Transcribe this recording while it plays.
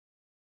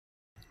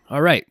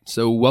All right,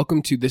 so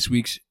welcome to this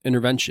week's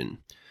intervention.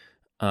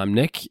 I'm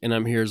Nick, and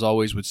I'm here as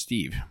always with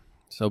Steve.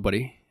 So,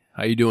 buddy,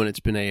 how you doing?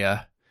 It's been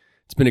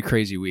a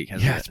crazy week,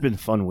 hasn't it? Yeah, it's been a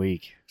fun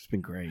week. It's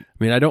been great.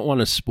 I mean, I don't want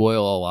to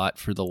spoil a lot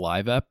for the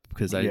live ep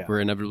because we're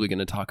inevitably going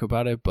to talk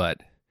about it,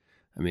 but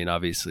I mean,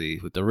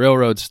 obviously, with the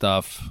railroad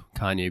stuff,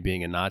 Kanye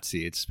being a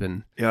Nazi, it's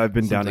been I've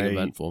been down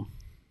eventful.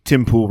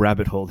 Tim Pool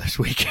rabbit hole this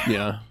week.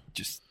 Yeah,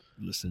 just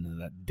listen to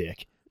that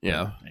dick.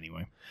 Yeah. But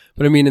anyway,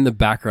 but I mean, in the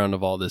background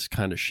of all this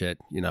kind of shit,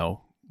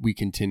 we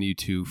continue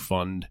to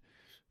fund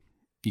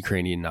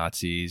Ukrainian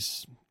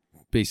Nazis,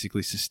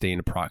 basically sustain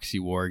a proxy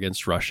war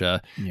against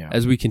Russia. Yeah.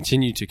 As we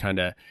continue to kind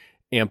of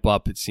amp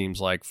up, it seems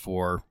like,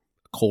 for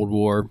a Cold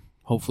War,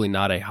 hopefully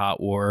not a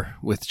hot war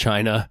with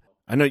China.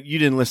 I know you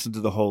didn't listen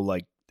to the whole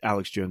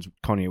Alex Jones,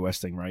 Kanye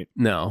West thing, right?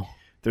 No.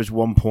 There's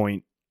one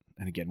point,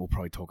 and again, we'll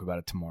probably talk about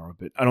it tomorrow,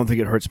 but I don't think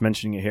it hurts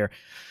mentioning it here.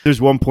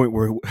 There's one point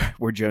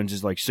where Jones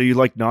is like, "So you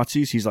like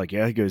Nazis?" He's like,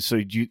 "Yeah." He goes, "So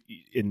you?"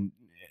 In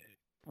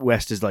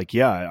West is like,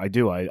 "Yeah, I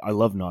do. I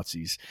love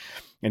Nazis."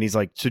 And he's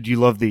like, "So do you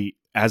love the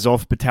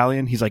Azov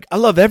battalion?" He's like, "I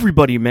love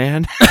everybody,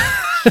 man."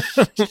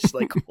 Just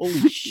like,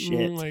 holy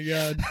shit. Oh my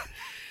God.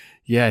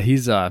 Yeah,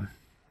 he's I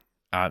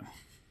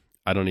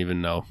don't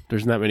even know.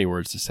 There's not many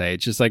words to say.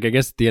 It's just like, I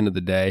guess at the end of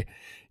the day,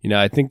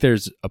 I think there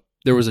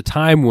was a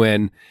time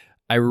when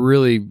I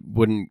really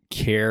wouldn't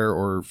care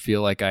or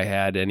feel like I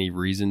had any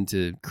reason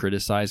to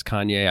criticize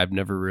Kanye. I've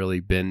never really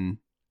been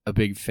a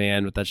big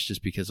fan, but that's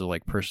just because of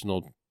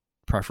personal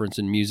preference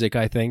in music,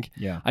 I think.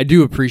 Yeah. I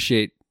do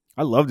appreciate.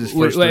 I loved his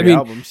first three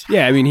albums.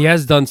 Yeah, I mean, he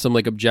has done some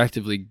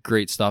objectively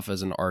great stuff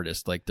as an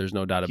artist. There's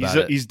no doubt about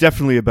it. He's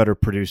definitely a better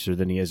producer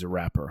than he is a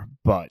rapper,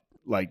 but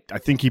I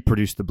think he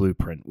produced The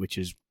Blueprint, which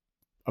is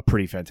a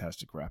pretty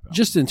fantastic rap album.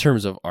 Just in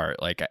terms of art,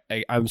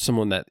 I'm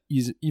someone that,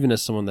 even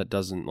as someone that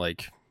doesn't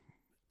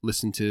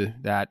listen to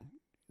that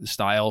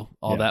style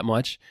that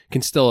much,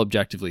 can still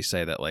objectively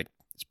say that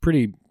it's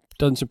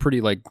done some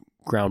pretty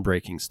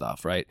groundbreaking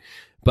stuff, right?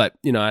 But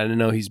I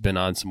know he's been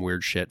on some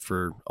weird shit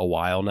for a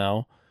while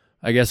now.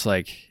 I guess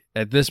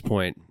at this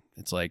point,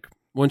 it's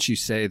once you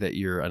say that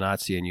you're a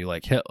Nazi and you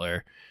like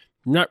Hitler,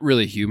 you're not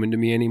really human to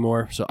me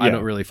anymore. So I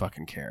don't really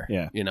fucking care.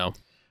 Yeah.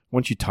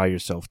 Once you tie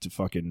yourself to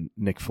fucking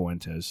Nick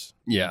Fuentes,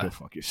 go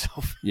fuck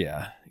yourself.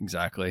 Yeah,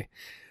 exactly.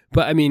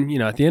 But I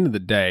mean, at the end of the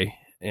day,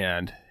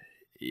 and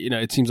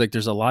it seems like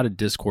there's a lot of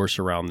discourse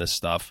around this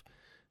stuff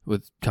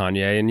with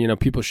Kanye, and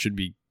people should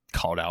be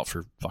called out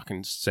for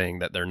fucking saying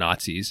that they're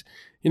Nazis,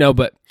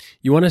 but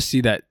you want to see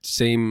that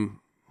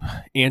same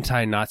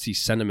anti-Nazi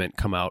sentiment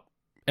come out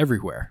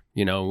everywhere,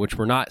 which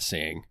we're not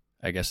seeing,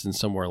 I guess, in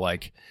somewhere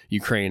like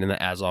Ukraine and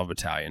the Azov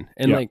battalion.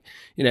 And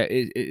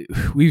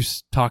we've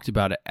talked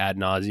about it ad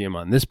nauseum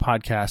on this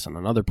podcast, on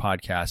another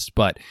podcast,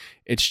 but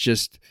it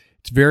should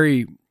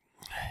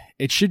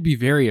be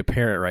very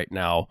apparent right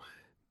now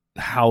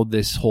how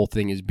this whole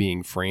thing is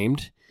being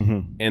framed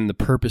and the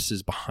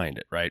purposes behind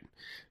it, right?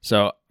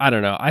 So I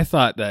don't know. I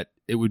thought that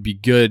it would be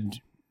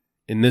good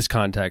in this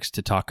context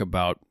to talk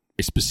about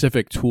a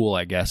specific tool,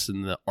 I guess,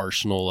 in the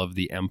arsenal of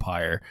the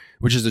empire,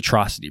 which is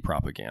atrocity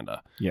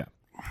propaganda. Yeah.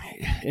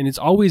 And it's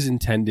always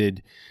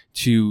intended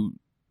to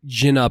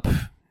gin up,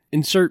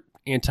 insert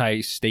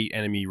anti-state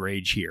enemy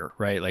rage here,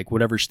 right?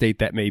 Whatever state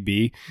that may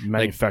be.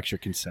 Manufacture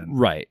consent.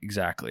 Right,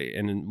 exactly.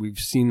 And we've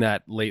seen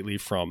that lately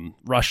from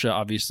Russia,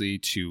 obviously,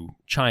 to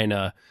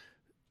China.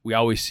 We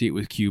always see it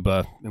with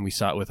Cuba, and we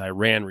saw it with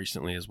Iran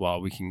recently as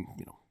well. We can,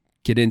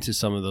 get into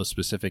some of those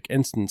specific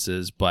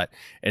instances, but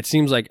it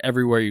seems like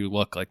everywhere you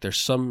look, there's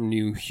some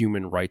new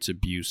human rights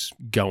abuse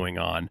going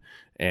on.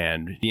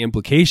 And the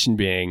implication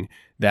being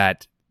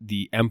that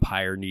the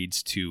empire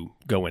needs to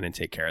go in and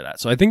take care of that.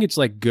 So I think it's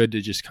good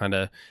to just kind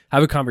of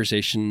have a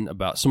conversation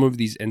about some of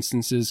these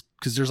instances,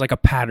 because there's a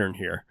pattern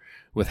here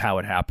with how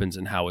it happens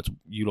and how it's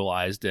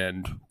utilized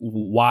and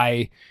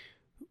why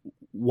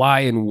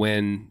and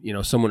when,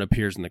 someone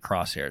appears in the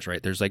crosshairs,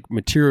 right? There's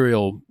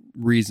material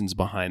reasons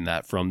behind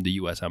that from the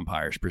U.S.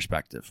 empire's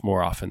perspective,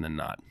 more often than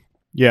not.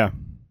 Yeah.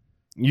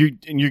 You're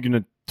going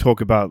to talk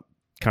about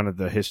kind of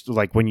the history,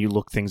 when you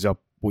look things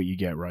up, what you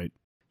get, right?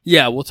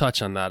 Yeah, we'll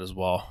touch on that as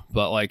well.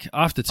 But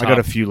off the top, I got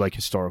a few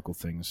historical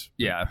things.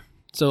 Yeah.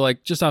 So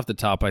just off the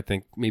top, I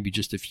think maybe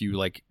just a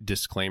few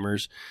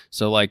disclaimers.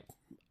 So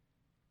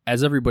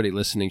as everybody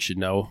listening should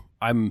know,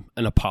 I'm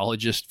an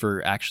apologist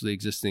for actually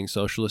existing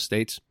socialist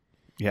states.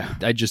 Yeah.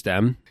 I just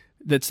am.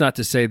 That's not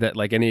to say that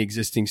any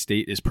existing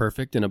state is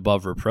perfect and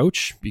above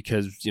reproach,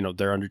 because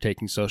they're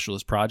undertaking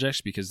socialist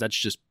projects, because that's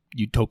just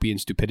utopian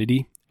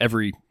stupidity.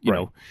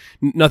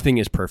 Nothing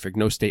is perfect.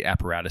 No state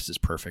apparatus is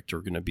perfect or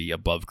going to be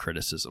above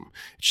criticism.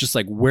 It's just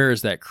where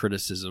is that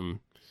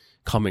criticism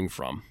coming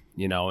from,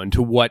 and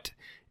to what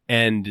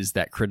end is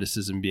that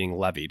criticism being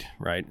levied,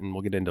 right? And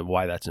we'll get into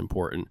why that's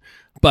important.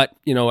 But,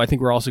 I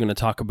think we're also going to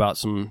talk about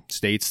some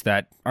states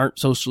that aren't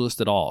socialist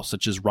at all,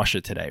 such as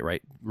Russia today,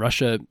 right?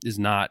 Russia is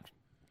not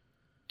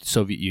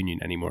Soviet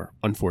Union anymore,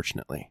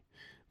 unfortunately.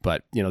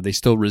 But, they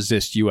still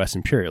resist U.S.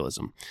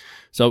 imperialism.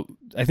 So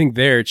I think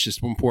it's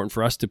just important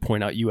for us to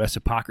point out U.S.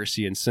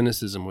 hypocrisy and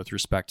cynicism with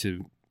respect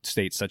to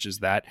states such as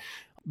that.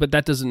 But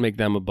that doesn't make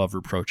them above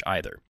reproach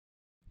either.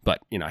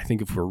 But, I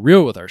think if we're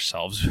real with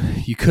ourselves,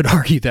 you could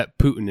argue that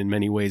Putin in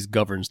many ways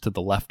governs to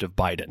the left of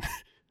Biden.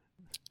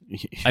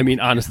 I mean,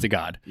 honest to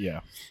God.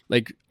 Yeah.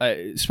 Like,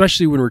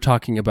 especially when we're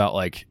talking about,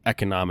 like,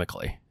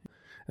 economically.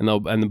 And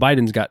the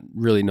Biden's got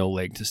really no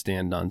leg to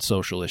stand on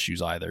social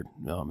issues either,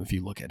 if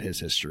you look at his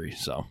history.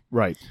 So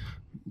Right.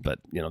 But,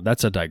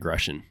 that's a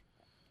digression.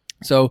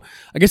 So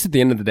I guess at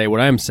the end of the day,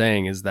 what I'm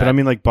saying is that... But I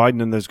mean, like,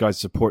 Biden and those guys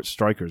support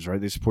strikers, right?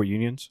 They support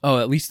unions? Oh,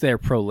 at least they're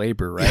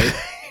pro-labor, right?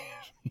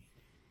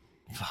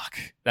 Fuck.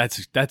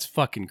 That's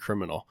fucking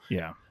criminal.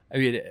 Yeah. I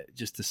mean,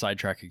 just to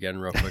sidetrack again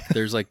real quick,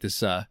 there's like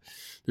this,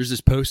 there's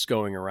this post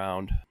going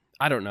around.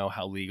 I don't know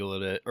how legal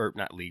it is, or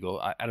not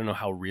legal. I don't know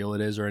how real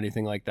it is or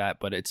anything like that,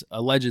 but it's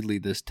allegedly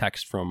this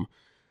text from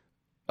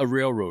a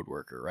railroad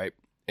worker, right?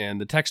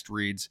 And the text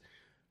reads,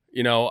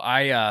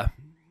 I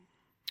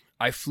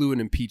flew an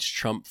impeached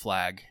Trump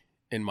flag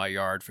in my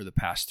yard for the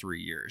past 3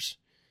 years.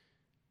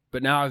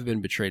 But now I've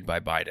been betrayed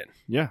by Biden.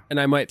 Yeah. And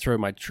I might throw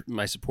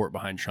my support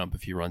behind Trump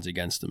if he runs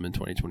against him in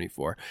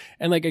 2024.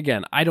 And like,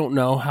 again, I don't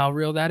know how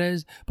real that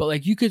is, but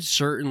like you could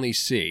certainly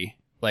see,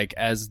 like,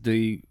 as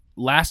the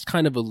last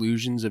kind of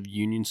illusions of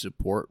union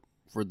support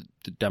for the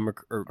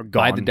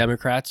by the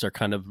Democrats are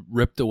kind of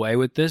ripped away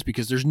with this,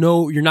 because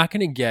you're not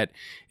going to get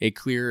a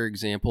clearer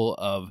example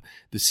of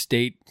the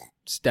state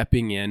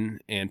stepping in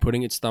and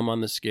putting its thumb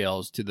on the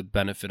scales to the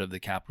benefit of the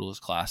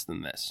capitalist class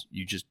than this.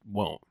 You just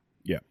won't.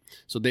 Yeah.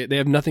 So they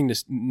have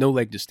no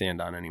leg to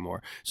stand on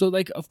anymore. So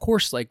like, of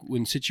course, like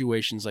when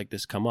situations like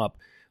this come up,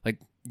 like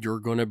you're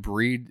going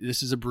to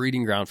this is a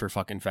breeding ground for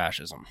fucking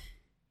fascism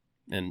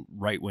and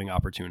right-wing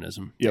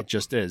opportunism. Yep. It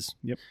just is.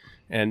 Yep.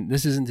 And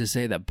this isn't to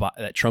say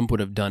that Trump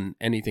would have done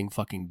anything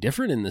fucking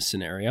different in this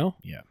scenario.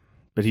 Yeah.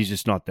 But he's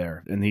just not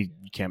there, and he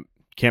can't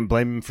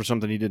blame him for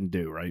something he didn't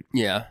do, right?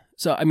 Yeah.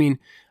 So, I mean,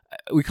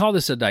 we call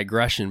this a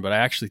digression, but I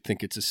actually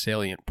think it's a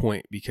salient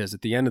point, because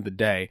at the end of the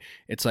day,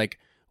 it's like,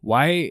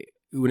 why,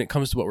 when it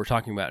comes to what we're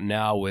talking about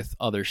now with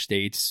other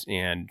states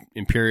and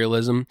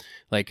imperialism,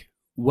 like,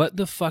 what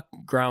the fuck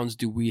grounds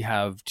do we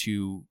have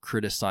to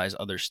criticize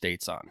other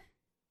states on?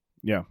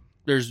 Yeah.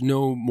 There's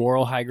no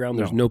moral high ground.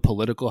 There's no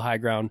political high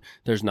ground.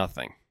 There's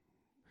nothing.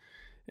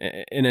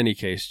 In any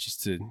case,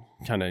 just to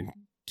kind of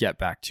get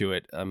back to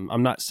it,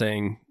 I'm not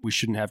saying we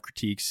shouldn't have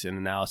critiques and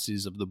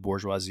analyses of the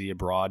bourgeoisie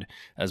abroad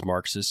as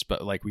Marxists,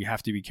 but like we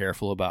have to be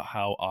careful about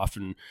how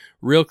often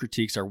real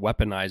critiques are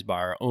weaponized by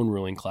our own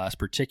ruling class,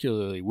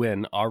 particularly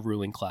when our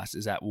ruling class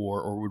is at war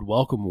or would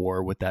welcome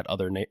war with that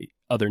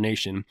other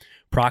nation,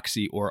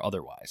 proxy or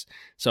otherwise.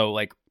 So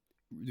like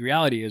the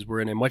reality is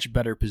we're in a much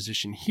better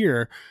position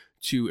here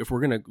to, if we're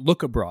going to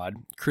look abroad,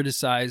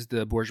 criticize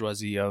the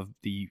bourgeoisie of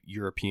the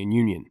European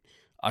Union,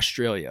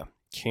 Australia,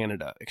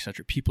 Canada,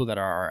 etc., people that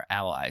are our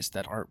allies,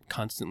 that aren't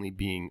constantly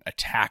being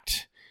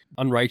attacked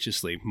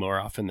unrighteously more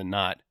often than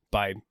not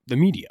by the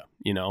media,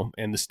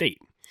 and the state.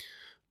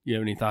 You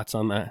have any thoughts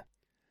on that?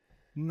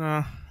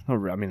 Nah,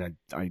 I mean,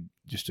 I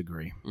just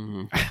agree.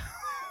 Mm-hmm.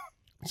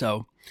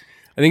 So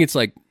I think it's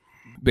like,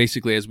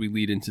 basically, as we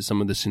lead into some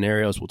of the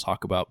scenarios we'll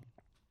talk about,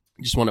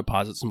 I just want to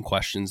posit some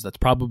questions that's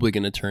probably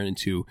going to turn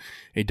into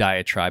a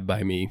diatribe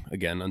by me,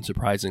 again,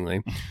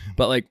 unsurprisingly.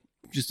 But like,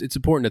 just it's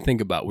important to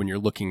think about when you're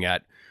looking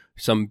at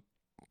some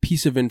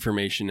piece of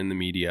information in the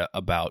media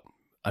about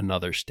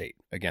another state,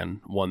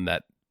 again, one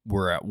that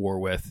we're at war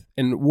with.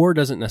 And war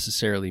doesn't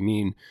necessarily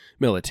mean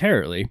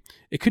militarily.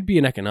 It could be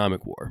an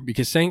economic war,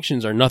 because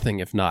sanctions are nothing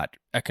if not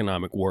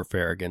economic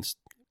warfare against,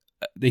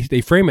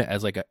 they frame it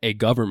as like a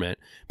government,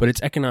 but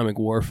it's economic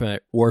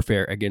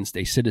warfare against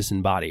a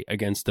citizen body,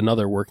 against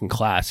another working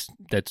class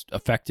that's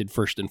affected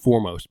first and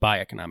foremost by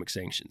economic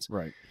sanctions.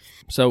 Right.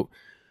 So,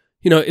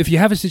 if you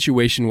have a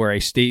situation where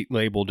a state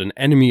labeled an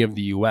enemy of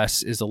the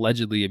U.S. is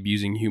allegedly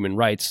abusing human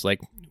rights,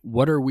 like,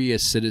 what are we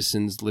as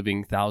citizens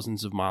living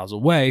thousands of miles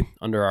away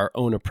under our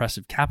own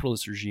oppressive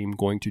capitalist regime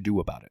going to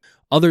do about it?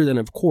 Other than,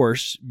 of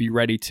course, be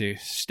ready to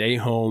stay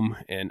home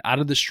and out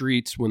of the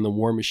streets when the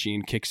war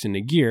machine kicks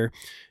into gear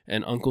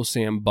and Uncle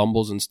Sam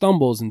bumbles and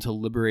stumbles into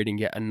liberating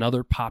yet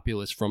another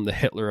populace from the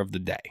Hitler of the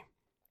day.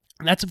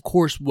 And that's, of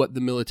course, what the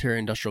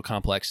military-industrial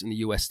complex and the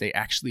U.S. state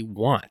actually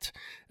want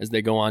as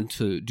they go on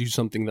to do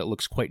something that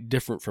looks quite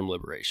different from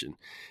liberation.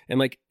 And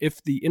like,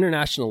 if the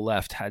international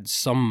left had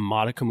some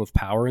modicum of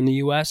power in the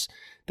U.S.,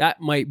 that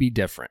might be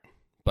different.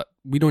 But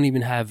we don't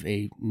even have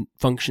a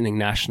functioning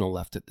national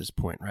left at this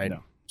point, right?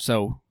 No.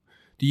 So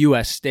the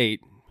U.S.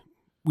 state,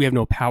 we have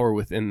no power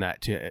within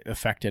that to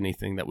affect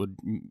anything that would,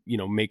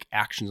 make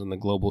actions on the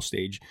global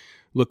stage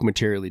look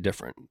materially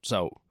different.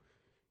 So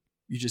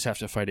you just have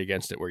to fight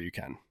against it where you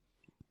can.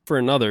 For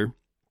another,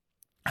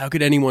 how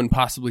could anyone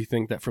possibly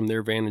think that from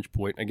their vantage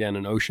point, again,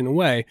 an ocean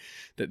away,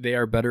 that they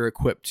are better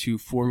equipped to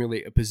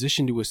formulate a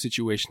position to a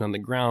situation on the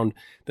ground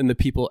than the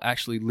people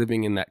actually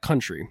living in that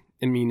country?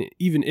 I mean,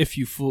 even if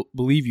you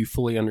believe you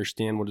fully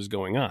understand what is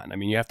going on, I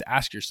mean, you have to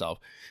ask yourself,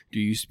 do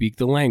you speak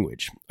the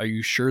language? Are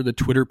you sure the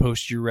Twitter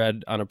post you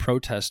read on a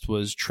protest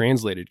was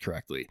translated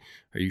correctly?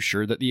 Are you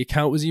sure that the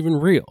account was even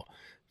real?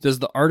 Does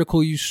the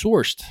article you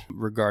sourced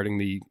regarding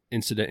the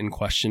incident in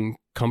question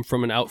come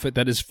from an outfit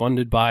that is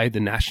funded by the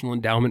National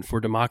Endowment for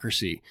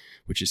Democracy,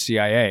 which is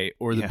CIA,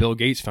 or the Bill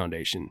Gates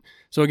Foundation?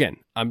 So again,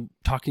 I'm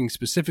talking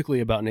specifically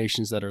about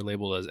nations that are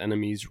labeled as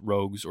enemies,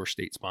 rogues, or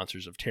state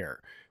sponsors of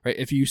terror, right?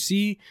 If you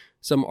see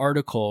some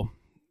article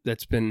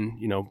that's been,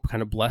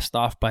 kind of blessed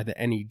off by the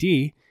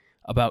NED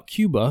about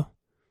Cuba,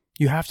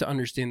 you have to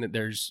understand that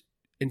there's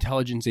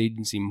intelligence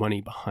agency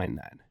money behind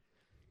that.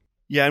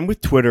 Yeah, and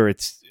with Twitter,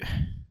 it's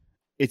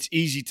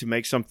easy to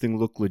make something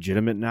look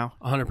legitimate now.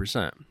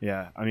 100%.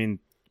 Yeah, I mean,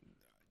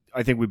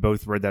 I think we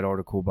both read that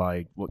article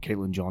by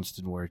Caitlin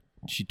Johnston where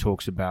she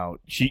talks about,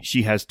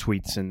 she has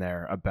tweets in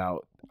there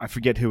about, I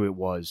forget who it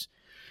was.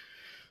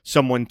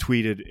 Someone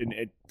tweeted,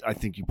 and I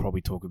think you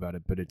probably talk about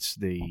it, but it's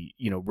the,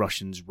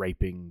 Russians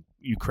raping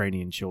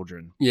Ukrainian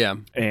children. Yeah.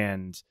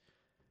 And,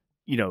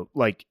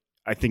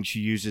 I think she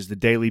uses the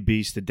Daily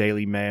Beast, the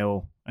Daily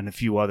Mail, and a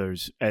few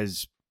others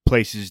as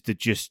places that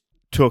just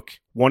took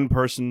one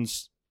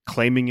person's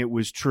claiming it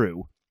was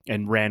true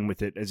and ran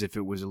with it as if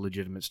it was a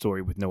legitimate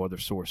story with no other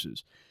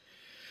sources.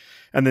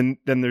 And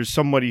then there's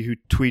somebody who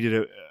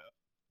tweeted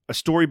a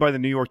story by the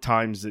New York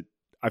Times that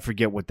I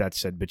forget what that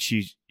said, but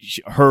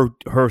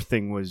her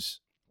thing was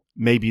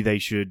maybe they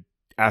should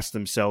ask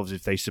themselves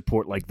if they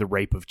support like the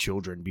rape of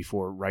children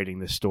before writing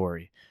this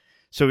story.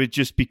 So it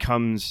just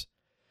becomes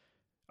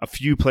a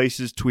few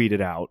places tweet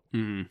it out,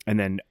 and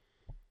then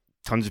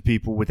tons of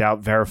people without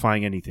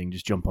verifying anything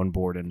just jump on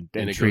board and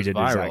treat it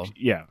as viral.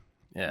 Yeah,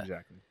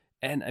 exactly.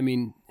 And I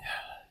memean,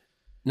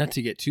 not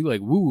to get too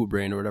like woo-woo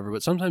brain or whatever,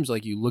 but sometimes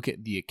like you look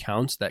at the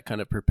accounts that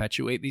kind of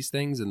perpetuate these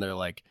things, and they're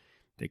like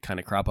they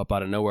kind of crop up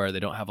out of nowhere. They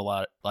don't have a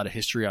lot of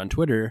history on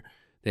Twitter.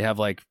 They have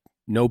like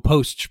no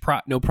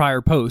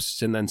prior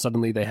posts, and then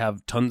suddenly they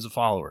have tons of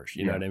followers.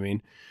 You know what I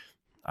mean?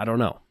 I don't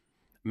know.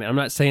 I mean, I'm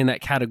not saying that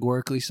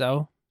categorically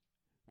so,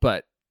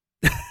 but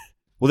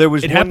well,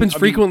 it happens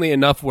frequently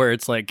enough where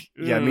it's like,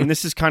 yeah, I mean,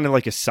 this is kind of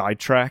like a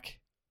sidetrack,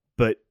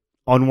 but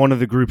on one of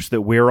the groups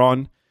that we're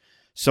on,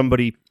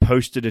 somebody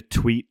posted a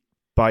tweet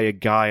by a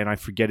guy, and I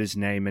forget his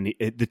name, and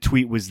the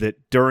tweet was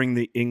that during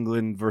the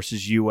England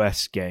versus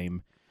US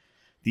game,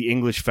 the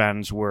English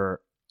fans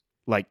were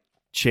like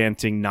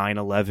chanting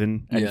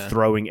 9/11 and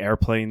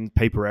throwing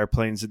paper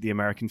airplanes at the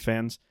American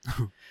fans.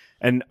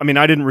 And I mean,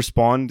 I didn't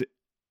respond,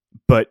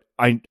 but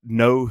I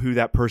know who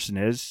that person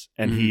is,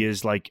 and he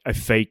is like a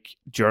fake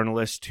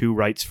journalist who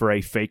writes for a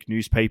fake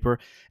newspaper.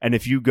 And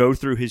if you go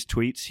through his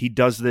tweets, he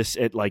does this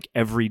at like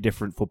every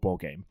different football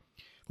game.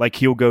 Like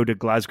he'll go to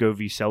Glasgow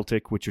v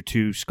Celtic, which are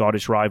two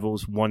Scottish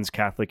rivals. One's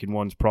Catholic and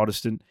one's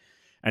Protestant.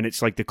 And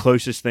it's like the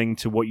closest thing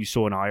to what you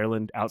saw in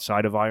Ireland,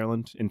 outside of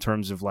Ireland, in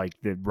terms of like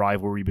the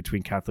rivalry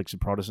between Catholics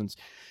and Protestants.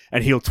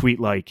 And he'll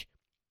tweet like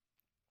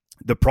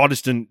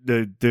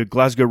the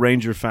Glasgow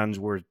Ranger fans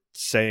were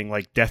saying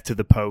like death to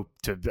the Pope,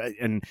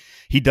 and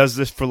he does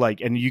this for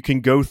like, and you can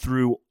go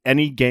through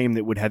any game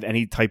that would have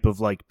any type of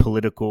like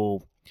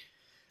political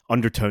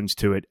undertones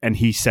to it, and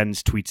he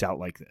sends tweets out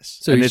like this.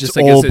 So and it's just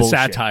like a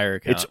satire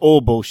account. It's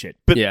all bullshit,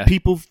 but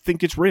people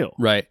think it's real,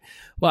 right?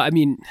 Well, I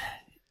mean,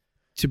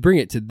 to bring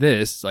it to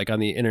this, like on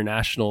the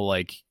international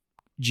like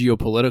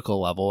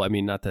geopolitical level, I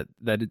mean, not that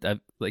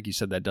like you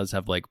said, that does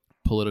have like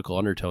political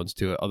undertones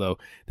to it, although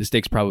the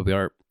stakes probably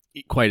aren't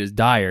quite as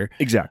dire,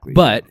 exactly,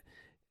 but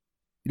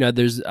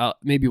there's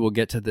maybe we'll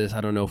get to this.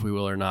 I don't know if we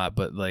will or not,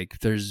 but like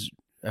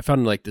I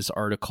found like this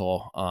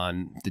article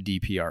on the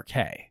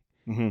DPRK,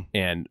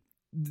 and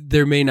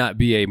there may not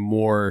be a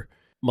more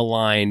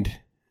maligned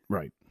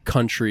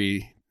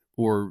country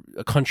or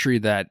a country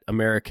that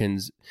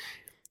Americans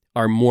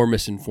are more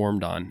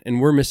misinformed on, and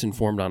we're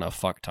misinformed on a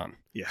fuck ton.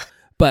 Yeah,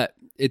 but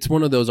it's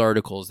one of those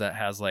articles that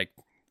has like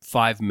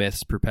 5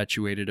 myths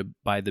perpetuated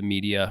by the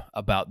media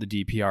about the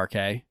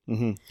DPRK,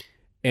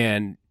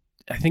 and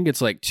I think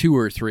it's like 2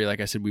 or 3.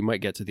 Like I said, we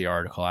might get to the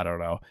article. I don't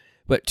know.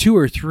 But 2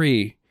 or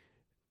 3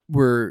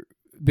 were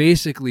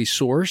basically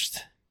sourced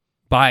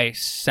by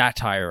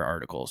satire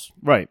articles.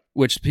 Right.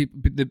 Which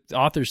the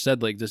author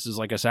said, like, this is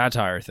like a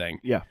satire thing.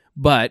 Yeah.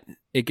 But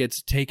it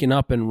gets taken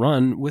up and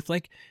run with,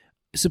 like,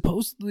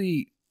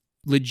 supposedly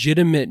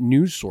legitimate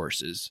news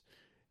sources.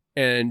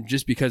 And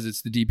just because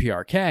it's the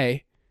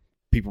DPRK,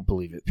 people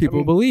believe it.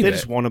 Believe it. They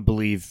just want to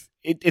believe.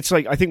 It's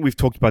like, I think we've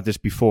talked about this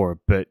before,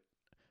 but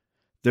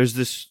there's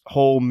this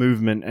whole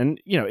movement, and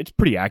it's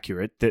pretty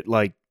accurate that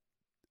like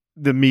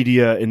the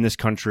media in this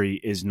country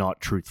is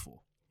not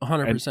truthful.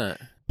 100%.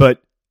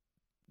 But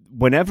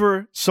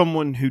whenever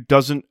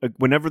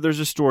there's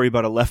a story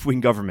about a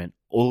left-wing government,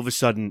 all of a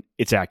sudden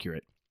it's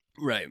accurate.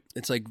 Right.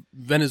 It's like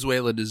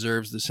Venezuela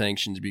deserves the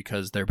sanctions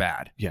because they're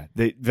bad. Yeah.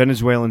 The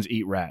Venezuelans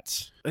eat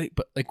rats.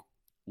 But like,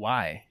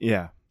 why?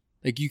 Yeah.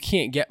 Like you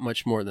can't get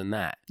much more than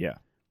that. Yeah.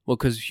 Well,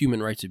 because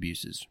human rights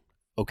abuses.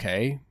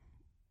 Okay.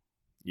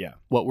 Yeah.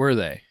 What were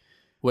they?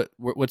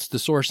 What's the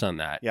source on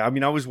that? Yeah, I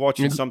mean, I was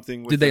watching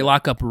something. Did they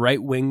lock up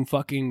right-wing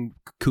fucking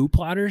coup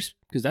plotters?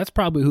 Because that's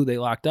probably who they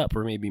locked up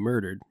or maybe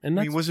murdered. And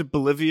I mean, was it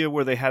Bolivia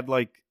where they had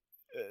like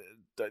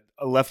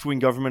a left-wing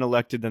government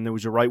elected, then there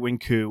was a right-wing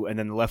coup, and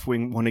then the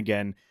left-wing won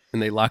again,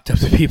 And they locked up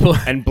the people.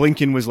 And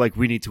Blinken was like,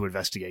 we need to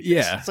investigate this.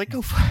 Yeah. It's like,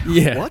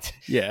 what?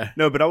 Yeah.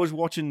 No, but I was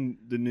watching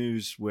the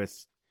news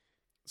with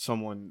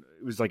someone.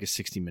 It was like a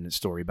 60-minute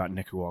story about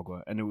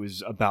Nicaragua. And it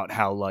was about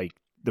how like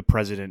the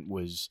president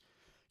was,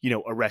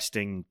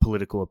 arresting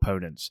political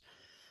opponents.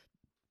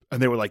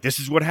 And they were like, this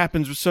is what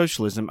happens with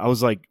socialism. I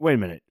was like, wait a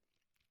minute.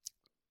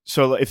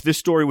 So if this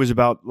story was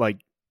about like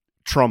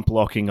Trump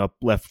locking up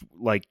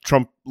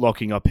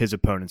his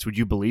opponents, would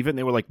you believe it? And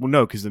they were like, well,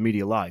 no, because the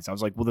media lies. I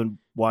was like, well, then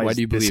why do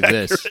you believe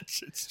this?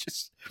 It's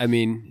just, I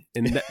mean,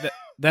 and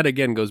that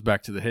again goes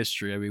back to the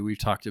history. I mean, we've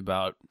talked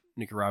about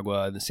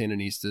Nicaragua and the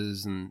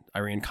Sandinistas and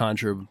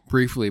Iran-Contra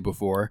briefly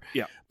before.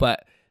 Yeah.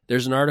 But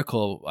there's an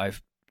article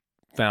I've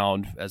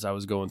found as I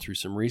was going through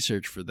some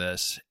research for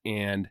this,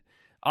 and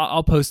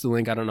I'll post the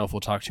link. I don't know if we'll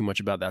talk too much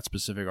about that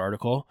specific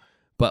article,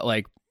 but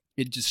like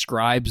it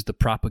describes the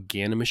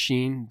propaganda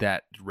machine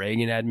that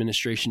Reagan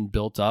administration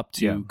built up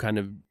to kind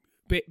of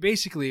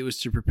basically it was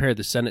to prepare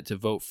the Senate to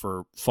vote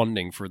for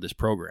funding for this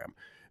program.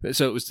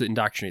 So it was to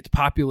indoctrinate the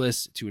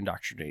populace, to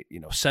indoctrinate,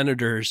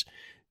 senators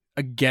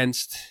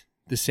against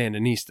the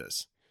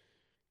Sandinistas.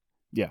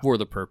 Yeah. For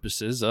the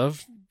purposes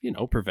of,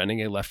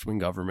 preventing a left-wing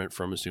government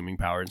from assuming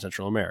power in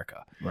Central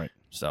America. Right.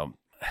 So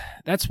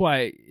that's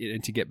why,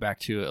 and to get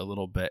back to it a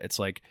little bit, it's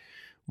like,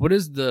 what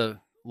is the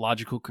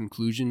logical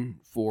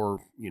conclusion for,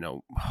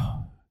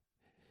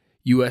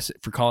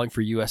 for calling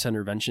for U.S.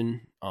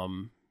 intervention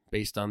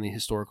based on the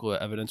historical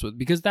evidence?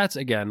 Because that's,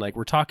 again, like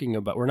we're talking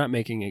about, we're not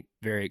making it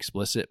very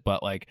explicit,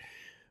 but like,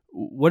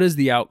 what is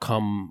the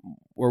outcome,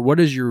 or what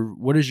is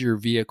your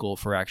vehicle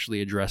for actually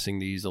addressing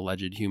these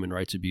alleged human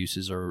rights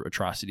abuses or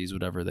atrocities,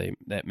 whatever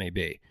that may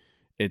be?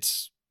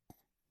 It's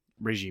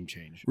regime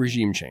change.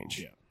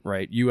 Yeah.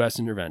 Right. U.S.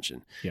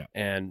 intervention. Yeah.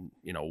 And,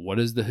 what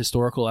is the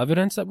historical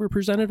evidence that we're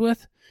presented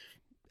with?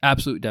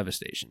 Absolute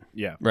devastation.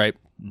 Yeah. Right.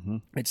 Mm-hmm.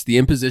 It's the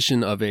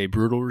imposition of a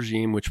brutal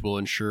regime which will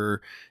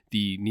ensure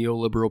the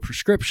neoliberal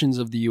prescriptions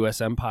of the U.S.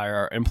 empire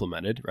are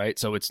implemented. Right.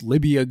 So it's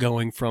Libya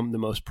going from the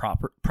most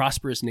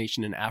prosperous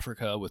nation in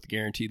Africa with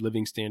guaranteed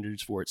living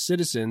standards for its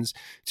citizens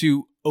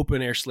to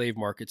open air slave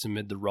markets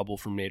amid the rubble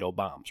from NATO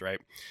bombs.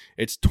 Right.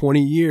 It's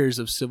 20 years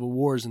of civil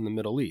wars in the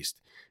Middle East.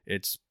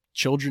 It's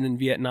children in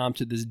Vietnam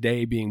to this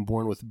day being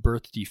born with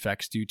birth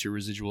defects due to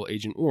residual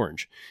Agent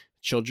Orange.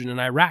 Children in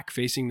Iraq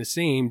facing the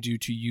same due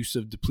to use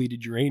of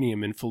depleted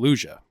uranium in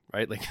Fallujah,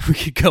 right? Like we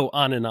could go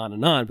on and on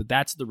and on, but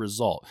that's the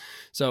result.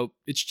 So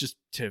it's just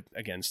to,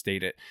 again,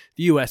 state it.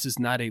 The U.S. is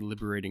not a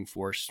liberating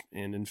force.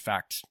 And in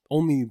fact,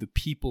 only the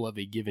people of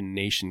a given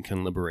nation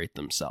can liberate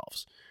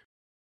themselves.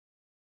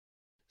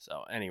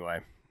 So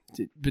anyway,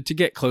 but to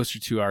get closer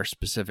to our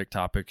specific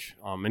topic,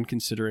 and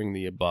considering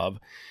the above,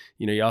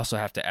 you also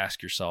have to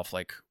ask yourself,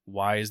 like,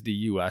 why is the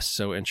U.S.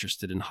 so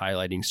interested in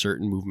highlighting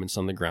certain movements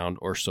on the ground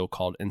or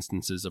so-called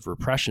instances of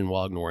repression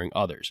while ignoring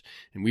others?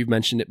 And we've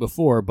mentioned it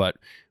before, but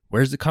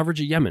where's the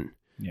coverage of Yemen?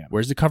 Yeah.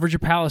 Where's the coverage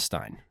of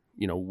Palestine?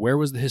 Where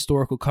was the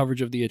historical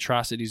coverage of the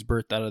atrocities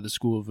birthed out of the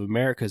School of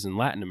Americas in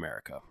Latin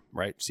America,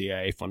 right?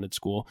 CIA-funded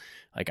school.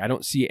 Like, I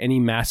don't see any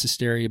mass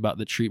hysteria about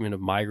the treatment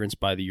of migrants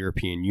by the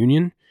European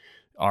Union.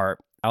 Our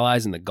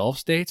allies in the Gulf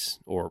states,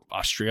 or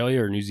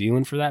Australia or New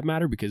Zealand for that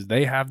matter, because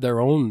they have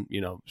their own,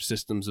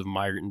 systems of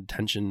migrant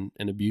detention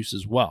and abuse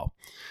as well.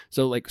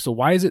 So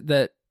why is it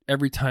that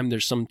every time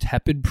there's some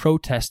tepid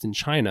protest in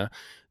China,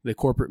 the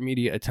corporate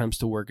media attempts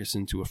to work us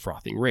into a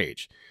frothing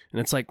rage? And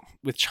it's like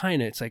with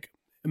China, it's like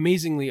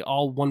amazingly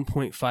all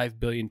 1.5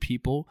 billion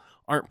people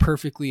aren't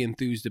perfectly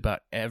enthused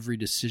about every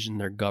decision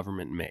their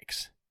government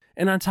makes.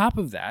 And on top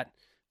of that,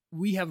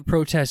 we have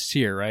protests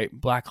here, right?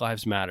 Black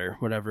Lives Matter,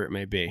 whatever it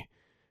may be.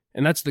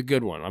 And that's the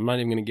good one. I'm not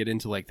even going to get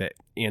into like the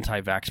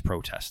anti-vax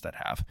protests that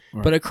have.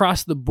 Right. But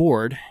across the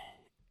board,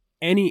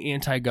 any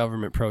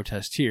anti-government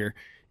protest here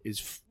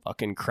is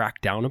fucking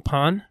cracked down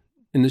upon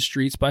in the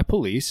streets by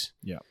police.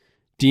 Yeah.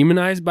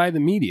 Demonized by the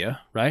media,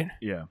 right?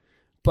 Yeah.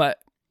 But,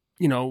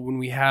 when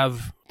we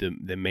have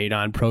the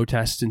Maidan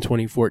protests in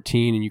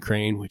 2014 in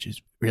Ukraine, which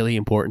is really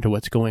important to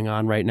what's going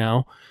on right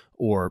now,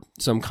 or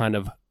some kind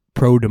of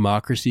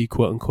pro-democracy,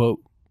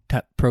 quote-unquote,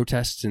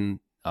 protests in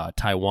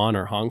Taiwan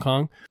or Hong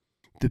Kong,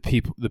 the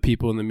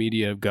people in the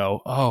media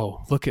go,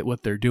 oh, look at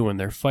what they're doing.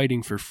 They're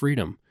fighting for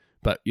freedom.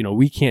 But,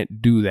 we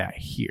can't do that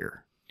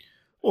here.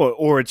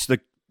 Or it's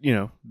the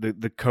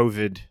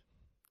COVID,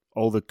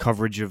 all the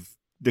coverage of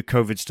the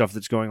COVID stuff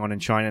that's going on in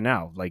China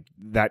now. Like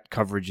that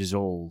coverage is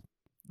all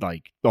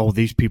like, oh,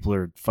 these people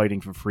are fighting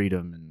for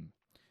freedom. And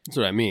that's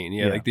what I mean.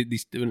 Yeah. Like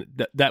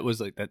that was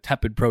like that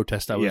tepid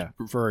protest I was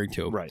referring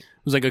to. Right.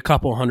 It was like a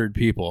couple hundred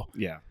people.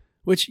 Yeah.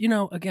 Which,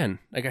 again,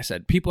 like I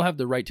said, people have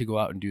the right to go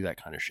out and do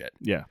that kind of shit.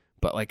 Yeah.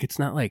 But like, it's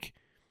not like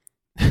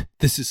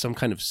this is some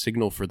kind of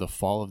signal for the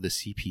fall of the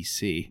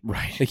CPC.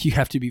 Right. Like you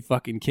have to be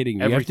fucking kidding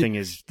me. Everything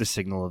is the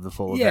signal of the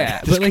fall of that.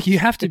 Yeah. But like you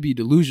have to be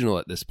delusional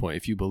at this point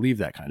if you believe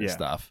that kind of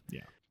stuff.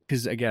 Yeah.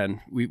 Because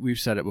again, we've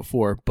said it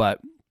before, but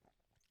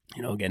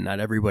again, not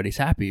everybody's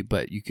happy,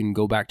 but you can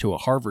go back to a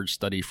Harvard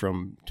study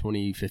from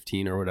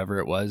 2015 or whatever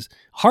it was.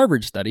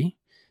 Harvard study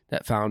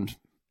that found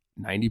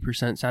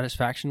 90%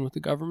 satisfaction with the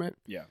government.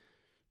 Yeah.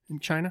 in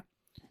China.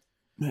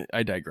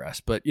 I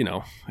digress, but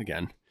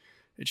again,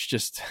 it's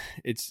just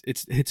it's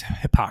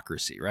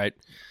hypocrisy, right?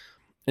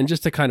 And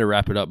just to kind of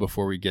wrap it up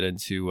before we get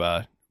into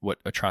what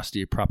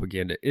atrocity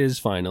propaganda is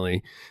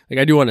finally, like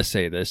I do want to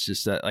say this,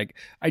 just that like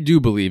I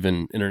do believe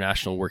in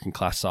international working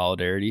class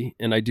solidarity,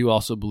 and I do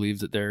also believe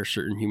that there are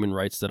certain human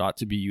rights that ought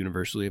to be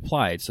universally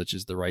applied, such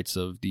as the rights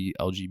of the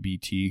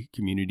LGBT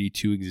community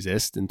to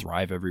exist and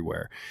thrive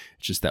everywhere.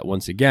 It's just that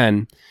once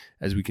again,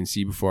 as we can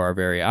see before our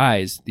very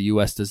eyes, the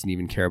US doesn't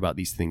even care about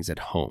these things at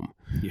home.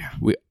 Yeah.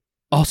 We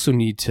also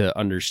need to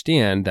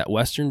understand that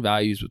Western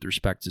values with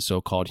respect to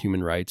so-called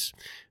human rights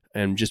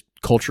and just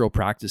cultural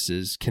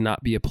practices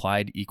cannot be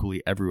applied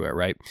equally everywhere,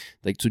 right?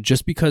 Like, so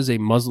just because a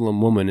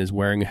Muslim woman is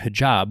wearing a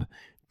hijab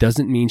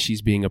doesn't mean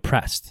she's being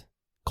oppressed.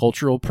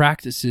 Cultural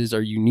practices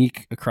are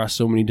unique across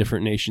so many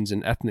different nations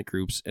and ethnic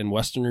groups, and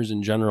Westerners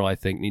in general, I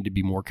think, need to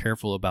be more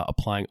careful about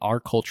applying our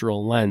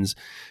cultural lens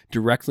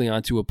directly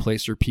onto a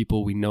place or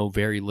people we know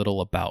very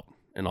little about,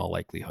 in all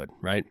likelihood,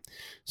 right?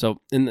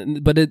 So,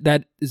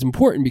 that is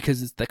important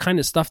because it's the kind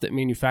of stuff that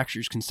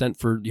manufacturers consent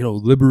for,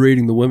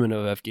 liberating the women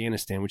of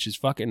Afghanistan, which is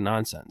fucking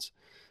nonsense.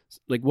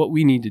 Like, what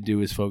we need to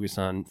do is focus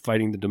on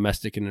fighting the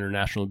domestic and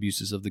international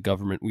abuses of the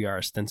government we are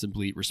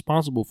ostensibly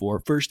responsible for,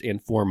 first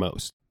and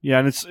foremost. Yeah,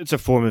 and it's a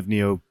form of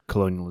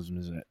neo-colonialism,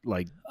 isn't it?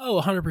 Like,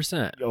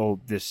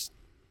 100%.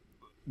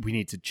 We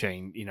need to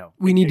change,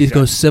 We need to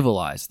go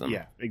civilize them.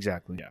 Yeah,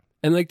 exactly, yeah.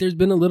 And like, there's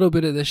been a little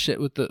bit of this shit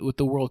with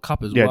the World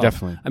Cup as well. Yeah,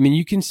 definitely. I mean,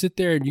 you can sit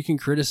there and you can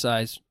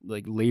criticize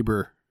like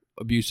labor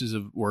abuses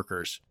of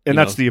workers, and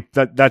that's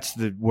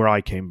the where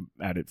I came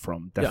at it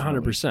from. Definitely.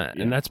 Yeah, 100%.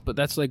 Yeah. And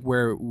that's like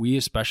where we,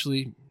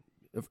 especially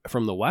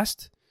from the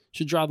West,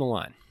 should draw the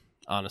line,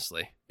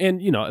 honestly.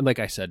 And and like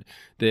I said,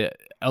 the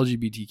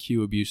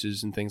LGBTQ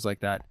abuses and things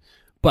like that.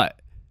 But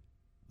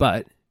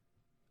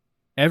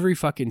every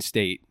fucking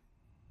state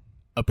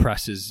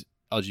oppresses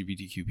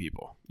LGBTQ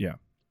people. Yeah.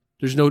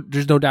 There's no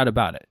doubt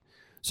about it.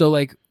 So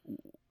like,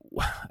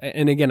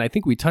 and again, I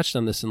think we touched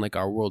on this in like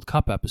our World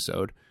Cup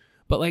episode,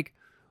 but like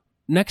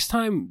next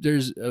time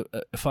there's a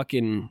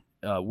fucking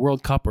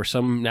World Cup or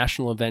some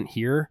national event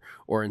here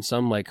or in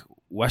some like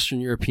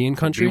Western European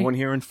country, one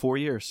here in 4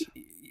 years.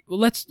 Well,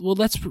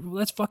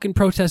 let's fucking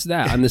protest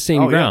that on the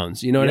same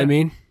grounds. You know what I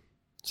mean?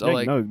 So yeah,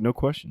 like, no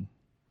question.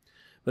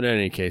 But in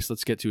any case,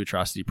 let's get to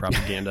atrocity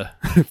propaganda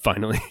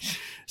finally.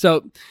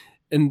 So.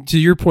 And to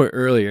your point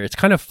earlier, it's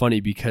kind of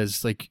funny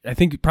because, like, I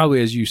think probably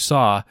as you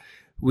saw,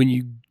 when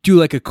you do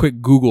like a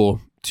quick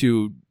Google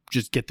to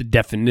just get the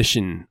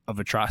definition of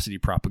atrocity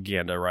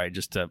propaganda, right,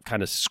 just to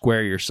kind of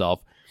square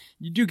yourself,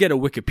 you do get a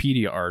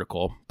Wikipedia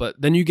article,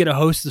 but then you get a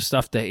host of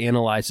stuff that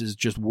analyzes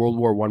just World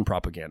War I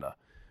propaganda.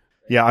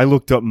 Yeah, I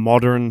looked up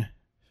modern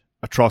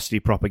atrocity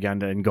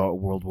propaganda and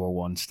got World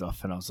War I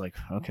stuff, and I was like,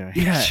 okay.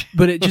 Yeah,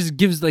 but it just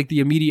gives like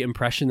the immediate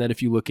impression that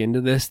if you look into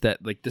this,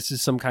 that like this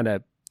is some kind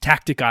of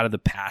tactic out of the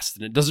past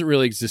and it doesn't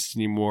really exist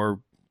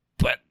anymore,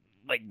 but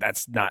like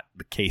that's not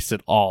the case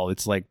at all.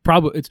 It's like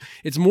probably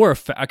it's more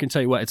I can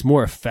tell you what, it's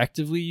more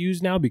effectively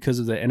used now because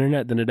of the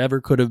internet than it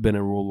ever could have been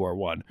in World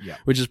War I. Yeah.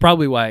 Which is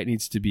probably why it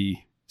needs to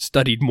be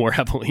studied more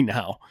heavily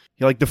now.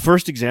 Yeah, like the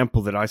first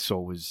example that I saw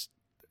was,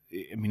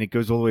 I mean, it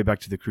goes all the way back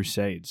to the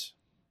Crusades,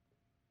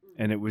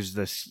 and it was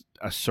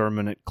a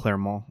sermon at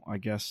Clermont, I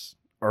guess.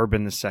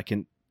 Urban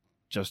II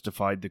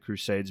justified the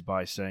Crusades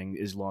by saying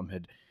Islam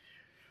had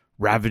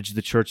ravaged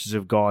the churches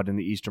of God in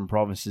the eastern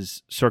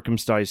provinces,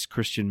 circumcised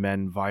Christian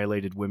men,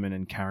 violated women,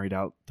 and carried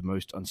out the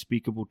most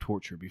unspeakable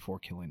torture before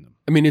killing them.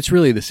 I mean, it's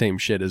really the same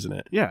shit, isn't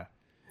it? Yeah.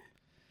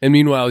 And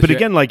meanwhile, but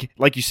again,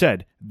 like you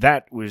said,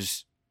 that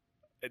was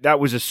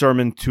a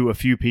sermon to a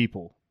few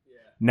people. Yeah.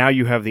 Now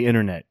you have the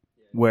internet,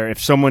 where if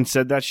someone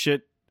said that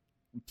shit,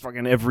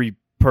 fucking every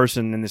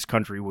person in this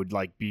country would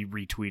like be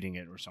retweeting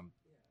it or some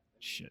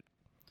shit.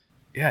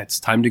 Yeah, it's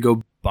time to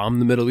go bomb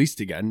the Middle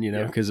East again,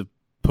 because of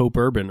Pope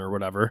Urban or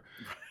whatever.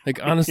 Like,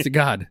 honest to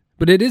God.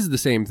 But it is the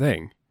same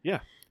thing. Yeah.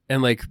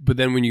 And like, but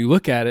then when you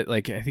look at it,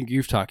 like I think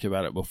you've talked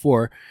about it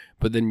before,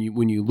 but then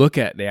when you look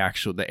at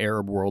the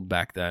Arab world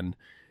back then,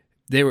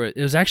 it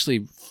was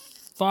actually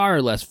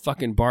far less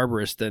fucking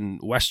barbarous than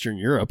Western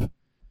Europe.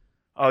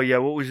 Oh yeah,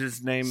 what was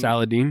his name?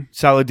 Saladin.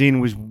 Saladin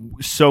was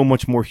so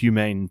much more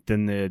humane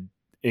than the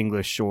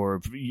English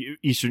or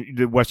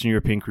the Western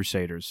European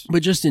Crusaders.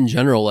 But just in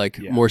general,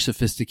 like more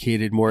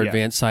sophisticated, more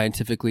advanced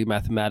scientifically,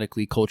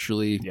 mathematically,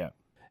 culturally. Yeah.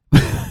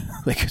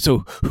 Like, so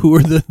who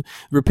are the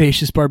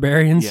rapacious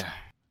barbarians? Yeah.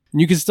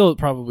 And you can still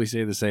probably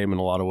say the same in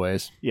a lot of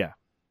ways. Yeah.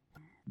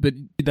 But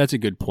that's a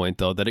good point,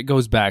 though, that it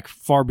goes back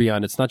far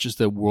beyond. It's not just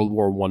a World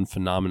War I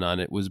phenomenon.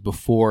 It was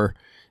before,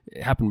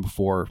 it happened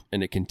before,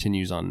 and it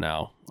continues on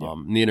now. Yeah.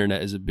 The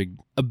internet is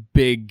a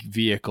big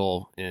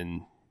vehicle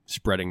in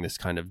spreading this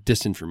kind of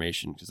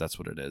disinformation, because that's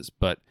what it is.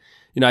 But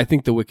I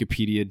think the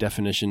Wikipedia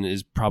definition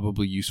is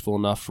probably useful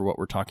enough for what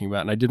we're talking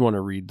about. And I did want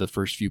to read the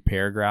first few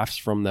paragraphs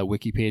from the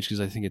wiki page because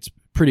I think it's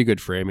pretty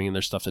good framing and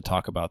there's stuff to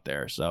talk about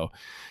there. So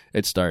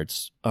it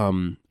starts,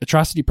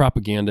 atrocity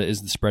propaganda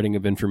is the spreading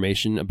of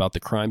information about the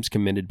crimes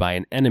committed by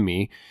an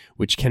enemy,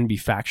 which can be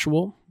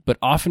factual, but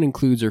often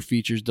includes or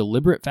features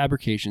deliberate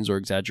fabrications or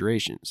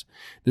exaggerations.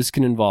 This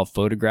can involve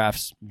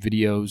photographs,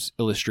 videos,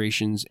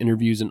 illustrations,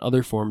 interviews, and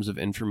other forms of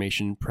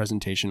information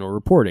presentation or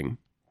reporting.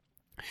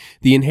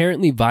 The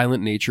inherently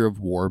violent nature of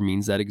war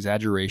means that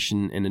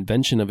exaggeration and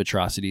invention of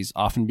atrocities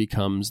often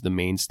becomes the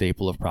main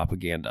staple of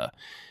propaganda.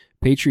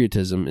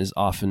 Patriotism is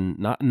often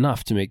not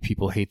enough to make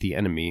people hate the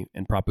enemy,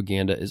 and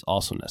propaganda is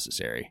also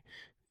necessary.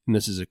 And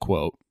this is a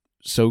quote.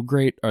 "So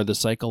great are the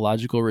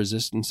psychological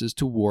resistances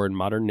to war in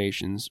modern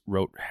nations,"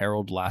 wrote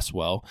Harold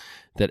Laswell,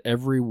 "that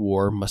every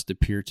war must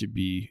appear to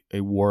be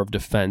a war of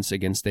defense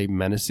against a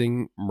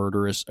menacing,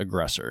 murderous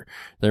aggressor.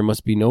 There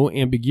must be no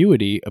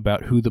ambiguity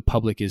about who the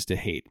public is to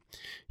hate.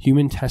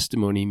 Human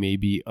testimony may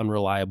be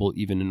unreliable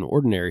even in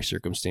ordinary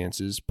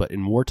circumstances, but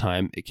in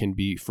wartime it can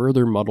be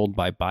further muddled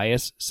by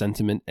bias,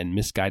 sentiment, and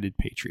misguided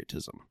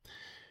patriotism."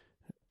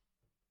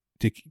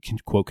 The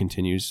quote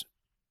continues,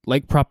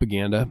 "Like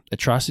propaganda,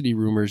 atrocity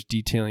rumors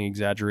detailing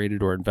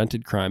exaggerated or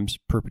invented crimes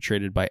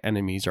perpetrated by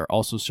enemies are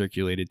also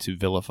circulated to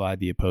vilify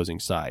the opposing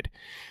side.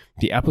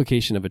 The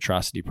application of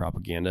atrocity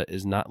propaganda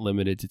is not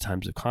limited to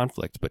times of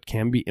conflict, but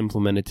can be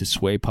implemented to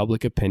sway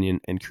public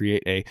opinion and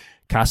create a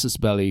casus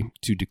belli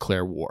to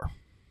declare war."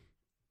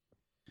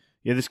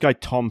 Yeah, this guy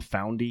Tom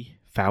Foudy,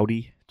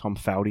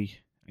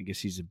 I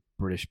guess he's a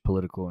British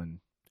political and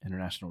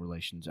international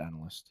relations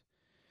analyst.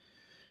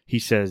 He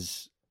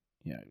says,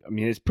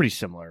 it's pretty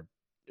similar.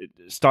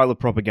 Style of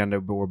propaganda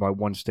whereby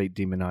one state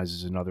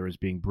demonizes another as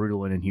being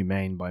brutal and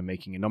inhumane by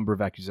making a number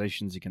of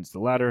accusations against the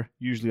latter,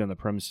 usually on the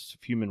premises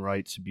of human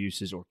rights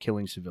abuses or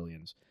killing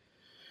civilians.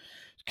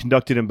 It's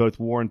conducted in both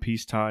war and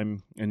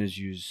peacetime and is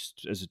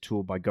used as a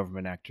tool by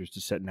government actors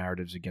to set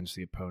narratives against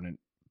the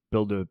opponent,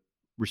 build a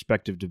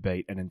respective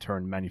debate, and in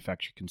turn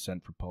manufacture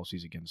consent for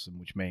policies against them,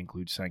 which may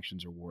include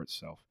sanctions or war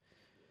itself.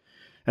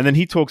 And then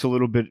he talks a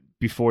little bit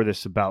before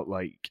this about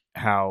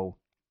how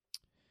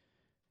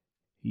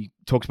he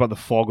talks about the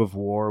fog of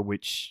war,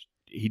 which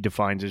he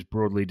defines as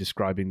broadly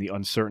describing the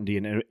uncertainty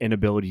and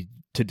inability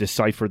to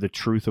decipher the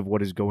truth of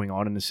what is going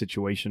on in a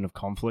situation of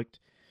conflict.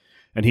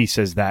 And he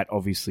says that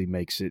obviously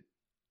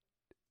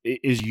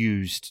is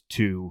used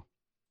to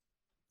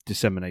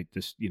disseminate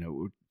this,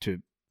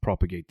 to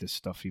propagate this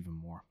stuff even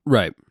more.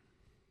 Right.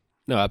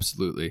 No,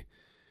 absolutely.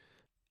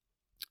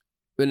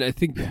 And I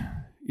think,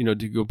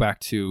 to go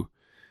back to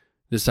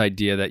this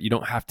idea that you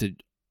don't have to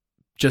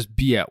just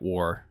be at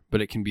war,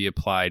 but it can be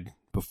applied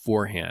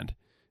beforehand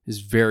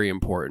is very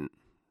important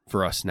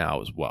for us now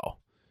as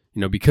well.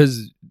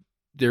 Because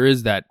there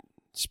is that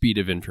speed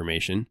of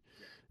information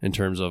in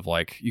terms of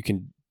you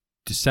can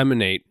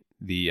disseminate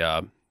the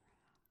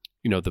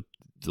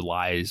the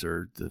lies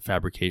or the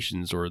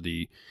fabrications or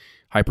the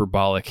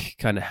hyperbolic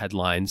kind of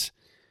headlines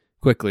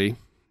quickly,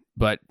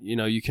 but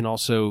you can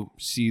also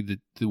see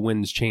the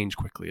winds change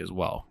quickly as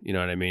well. You know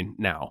what I mean?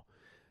 Now,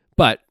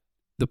 but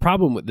the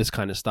problem with this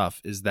kind of stuff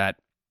is that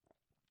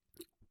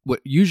what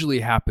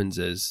usually happens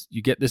is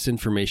you get this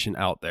information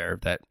out there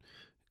that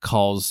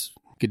calls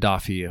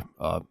Gaddafi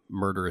a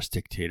murderous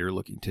dictator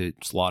looking to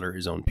slaughter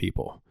his own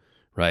people,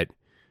 right?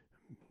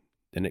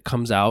 Then it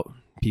comes out,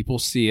 people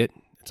see it,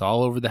 it's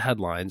all over the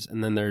headlines,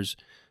 and then there's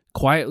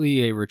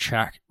quietly a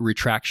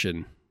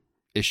retraction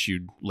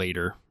issued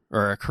later,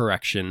 or a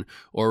correction,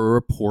 or a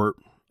report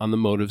on the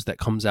motives that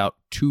comes out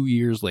 2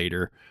 years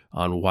later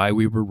on why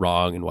we were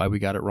wrong and why we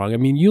got it wrong. I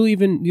mean, you'll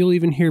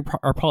even hear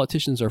our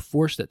politicians are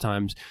forced at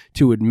times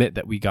to admit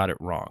that we got it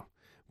wrong,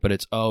 but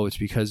it's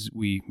because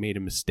we made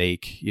a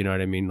mistake. You know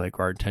what I mean?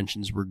 Our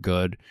intentions were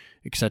good,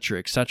 et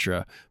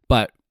cetera,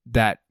 But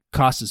that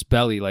casus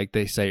belli, like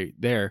they say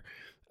there,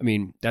 I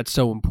mean, that's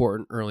so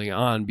important early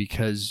on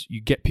because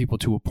you get people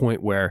to a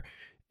point where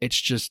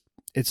it's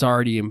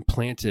already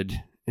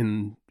implanted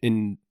in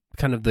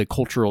kind of the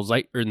cultural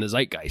in the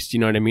zeitgeist. You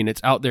know what I mean?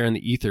 It's out there in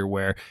the ether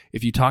where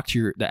if you talk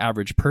to the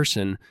average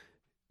person,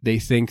 they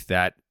think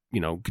that,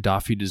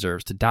 Gaddafi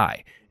deserves to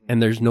die.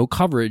 And there's no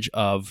coverage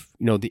of,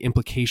 the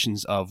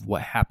implications of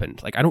what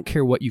happened. I don't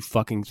care what you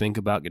fucking think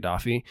about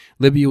Gaddafi.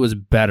 Libya was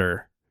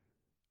better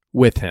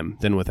with him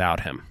than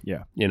without him.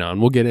 Yeah.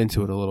 And we'll get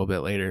into it a little bit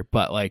later,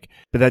 but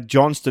But that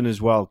Johnston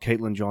as well,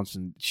 Caitlin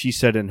Johnston, she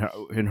said in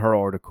her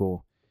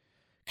article,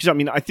 because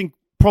I think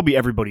probably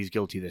everybody's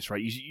guilty of this,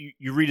 right?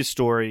 You read a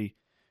story,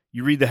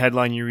 you read the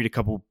headline, you read a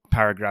couple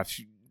paragraphs.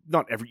 You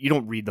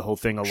don't read the whole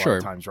thing a lot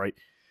of times, right?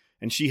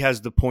 And she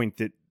has the point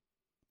that,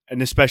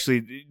 and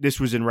especially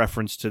this was in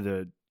reference to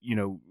the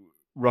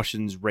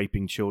Russians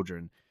raping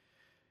children.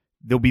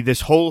 There'll be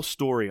this whole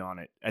story on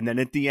it, and then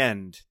at the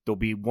end there'll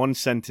be one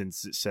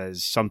sentence that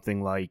says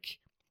something like,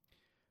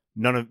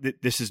 "None of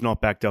this is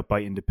not backed up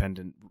by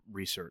independent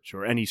research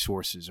or any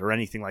sources or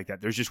anything like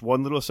that." There's just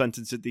one little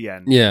sentence at the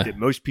end that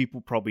most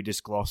people probably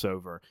just gloss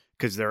over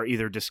because they're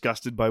either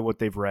disgusted by what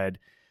they've read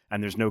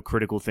and there's no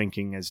critical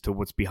thinking as to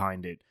what's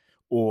behind it,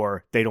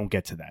 or they don't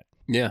get to that.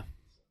 Yeah.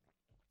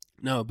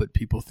 No, but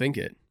people think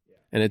it,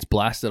 and it's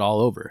blasted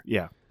all over.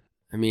 Yeah.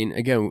 I mean,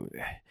 again,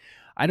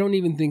 I don't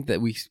even think that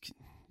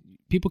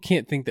people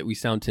can't think that we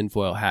sound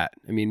tinfoil hat.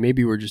 I mean,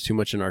 maybe we're just too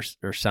much in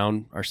our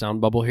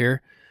sound bubble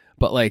here,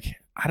 but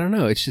I don't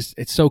know. It's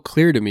so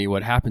clear to me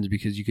what happens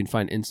because you can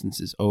find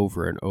instances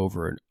over and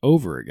over and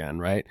over again,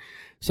 right?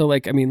 So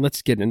like, I mean,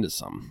 let's get into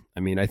some.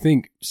 I mean, I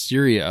think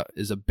Syria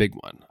is a big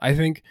one. I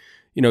think,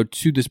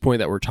 to this point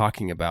that we're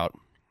talking about,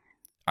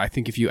 I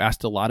think if you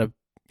asked a lot of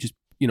just,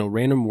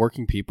 random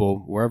working people,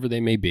 wherever they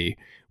may be,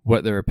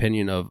 what their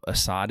opinion of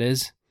Assad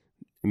is,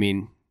 I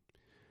mean,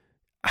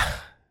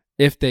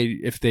 if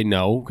they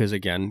know, because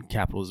again,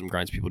 capitalism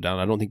grinds people down.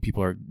 I don't think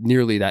people are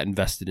nearly that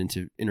invested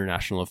into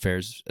international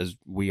affairs as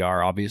we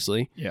are,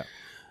 obviously. Yeah.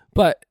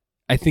 But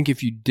I think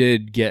if you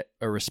did get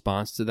a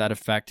response to that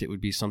effect, it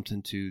would be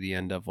something to the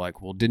end of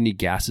like, well, didn't he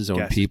gas his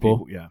own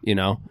people? Yeah.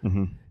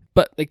 Mm-hmm.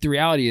 But like the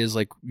reality is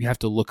like you have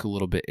to look a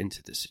little bit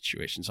into this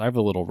situation. So I have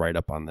a little write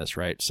up on this,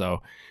 right?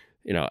 So,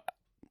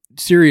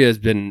 Syria has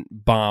been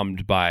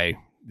bombed by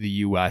the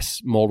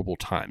U.S. multiple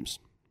times.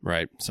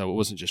 Right. So it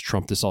wasn't just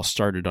Trump. This all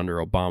started under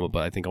Obama,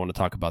 but I think I want to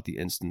talk about the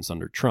instance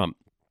under Trump.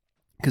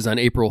 Because on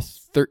April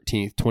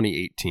 13th,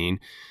 2018,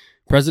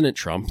 President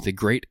Trump, the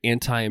great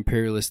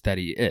anti-imperialist that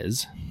he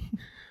is,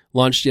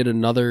 launched yet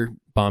another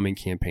bombing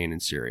campaign in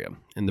Syria.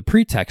 And the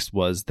pretext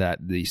was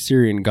that the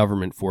Syrian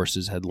government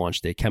forces had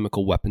launched a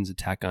chemical weapons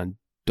attack on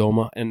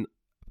Douma. And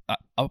I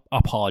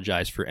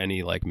apologize for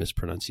any like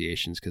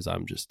mispronunciations because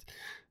I'm just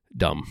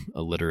dumb,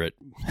 illiterate,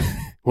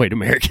 white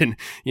American,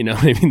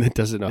 that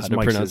doesn't know how to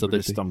pronounce other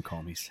things. Dumb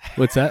commies.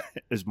 What's that?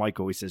 As Mike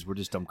always says, we're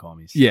just dumb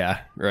commies. Yeah,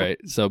 right.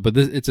 So, but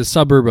it's a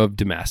suburb of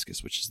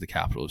Damascus, which is the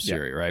capital of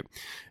Syria, right?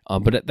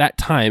 But at that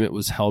time, it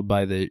was held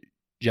by the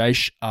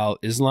Jaish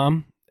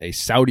al-Islam, a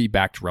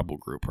Saudi-backed rebel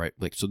group, right?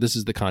 Like, so this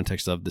is the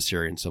context of the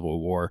Syrian civil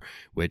war,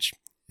 which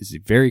is a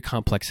very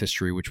complex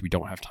history, which we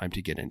don't have time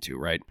to get into,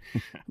 right?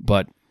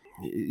 But,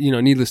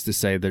 needless to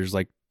say, there's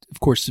like, of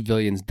course,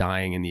 civilians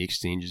dying in the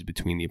exchanges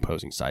between the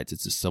opposing sides.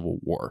 It's a civil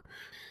war.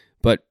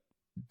 But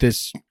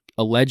this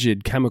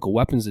alleged chemical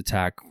weapons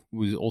attack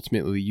was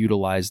ultimately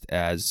utilized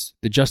as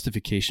the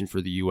justification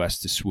for the U.S.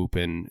 to swoop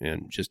in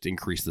and just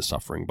increase the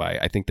suffering by,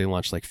 I think they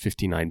launched like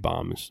 59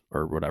 bombs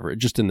or whatever,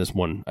 just in this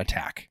one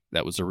attack.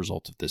 That was a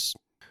result of this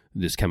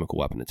chemical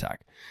weapon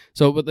attack.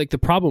 So, but like the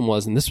problem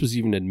was, and this was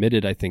even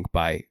admitted, I think,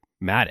 by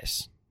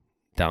Mattis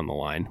down the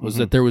line, was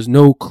that there was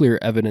no clear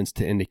evidence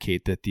to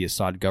indicate that the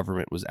Assad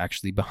government was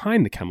actually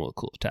behind the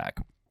chemical attack.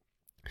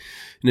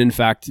 And in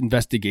fact,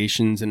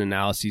 investigations and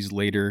analyses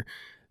later,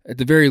 at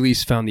the very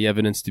least, found the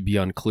evidence to be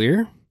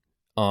unclear.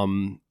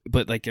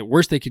 But like at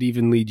worst, they could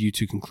even lead you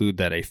to conclude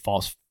that a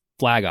false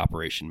flag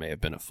operation may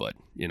have been afoot,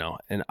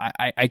 and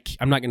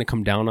I'm not going to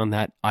come down on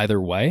that either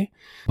way,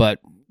 but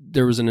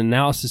there was an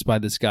analysis by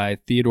this guy,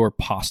 Theodore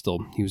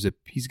Postel.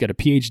 He's got a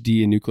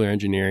PhD in nuclear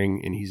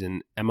engineering, and he's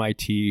an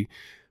MIT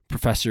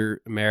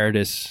professor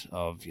emeritus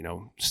of,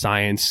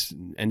 science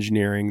and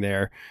engineering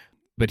there.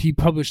 But he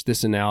published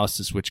this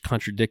analysis which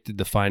contradicted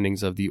the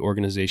findings of the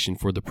Organization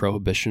for the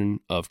Prohibition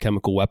of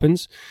Chemical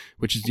Weapons,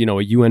 which is,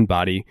 a UN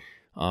body.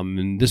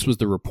 And this was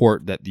the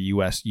report that the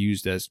U.S.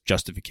 used as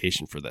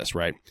justification for this,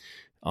 right?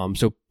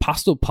 So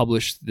Postel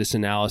published this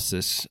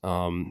analysis,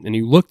 and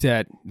he looked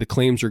at the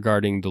claims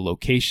regarding the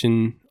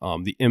location,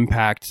 the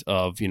impact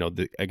of,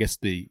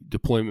 the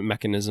deployment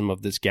mechanism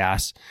of this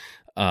gas,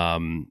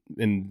 and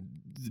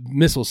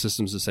missile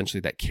systems essentially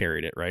that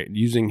carried it, right?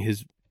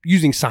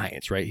 Using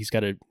science, right? He's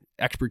got a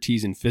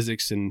expertise in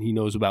physics and he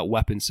knows about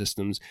weapon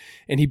systems.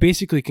 And he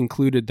basically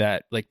concluded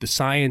that like the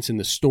science and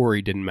the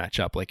story didn't match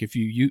up. Like if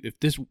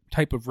this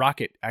type of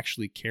rocket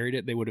actually carried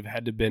it, they would have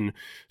had to have been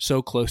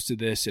so close to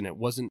this. And it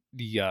wasn't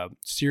the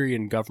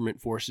Syrian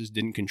government forces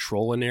didn't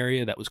control an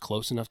area that was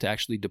close enough to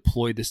actually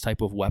deploy this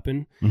type of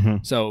weapon. Mm-hmm.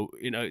 So,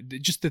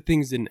 just the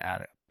things didn't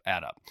add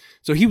up.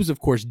 So he was of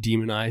course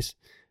demonized,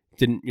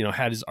 didn't,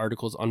 had his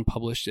articles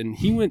unpublished. And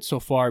he went so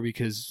far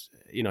because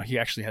he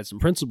actually had some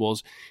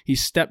principles. He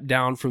stepped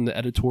down from the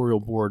editorial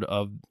board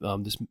of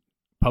this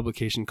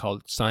publication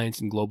called Science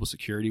and Global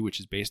Security, which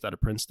is based out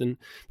of Princeton.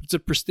 It's a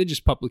prestigious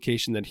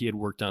publication that he had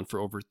worked on for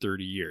over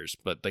 30 years,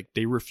 but like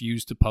they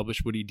refused to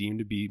publish what he deemed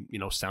to be,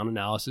 sound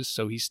analysis.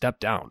 So he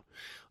stepped down.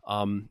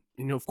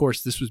 Of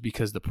course, this was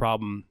because the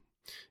problem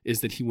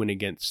is that he went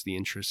against the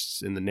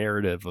interests in the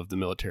narrative of the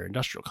military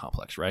industrial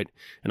complex, right?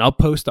 And I'll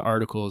post the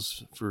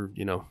articles for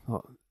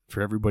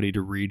everybody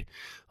to read.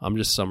 I'm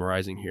just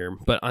summarizing here.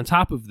 But on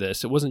top of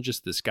this, it wasn't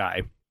just this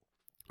guy.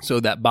 So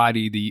that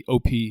body, the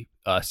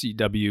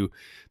OPCW,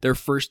 their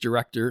first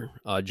director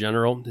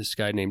general, this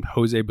guy named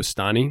Jose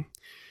Bustani,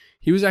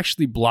 he was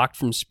actually blocked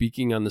from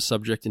speaking on the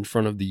subject in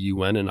front of the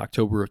UN in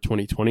October of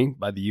 2020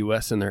 by the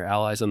US and their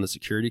allies on the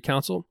Security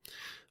Council.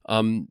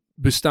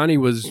 Bustani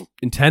was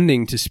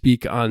intending to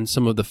speak on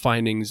some of the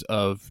findings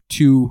of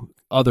two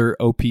other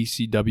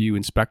OPCW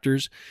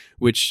inspectors,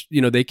 which,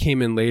 they came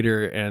in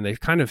later and they've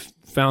kind of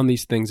found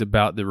these things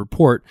about the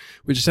report,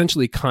 which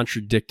essentially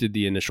contradicted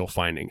the initial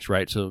findings,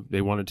 right? So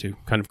they wanted to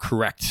kind of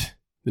correct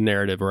the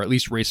narrative or at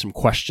least raise some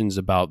questions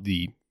about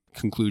the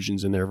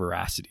conclusions and their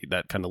veracity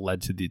that kind of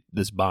led to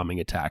this bombing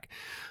attack.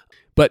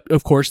 But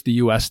of course, the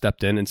U.S.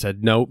 stepped in and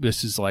said, no,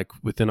 this is like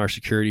within our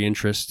security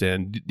interest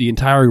and the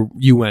entire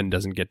UN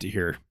doesn't get to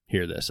hear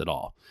hear this at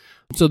all.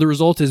 So the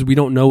result is we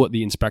don't know what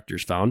the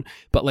inspectors found,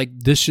 but like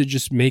this should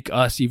just make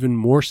us even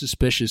more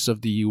suspicious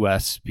of the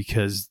U.S.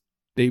 because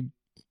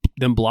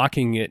them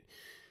blocking it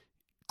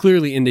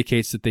clearly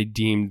indicates that they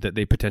deemed that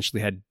they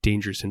potentially had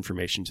dangerous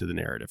information to the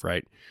narrative,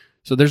 right?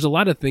 So there's a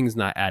lot of things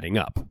not adding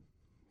up,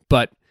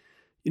 but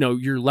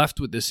you're left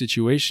with this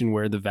situation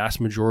where the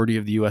vast majority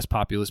of the U.S.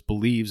 populace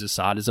believes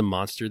Assad is a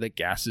monster that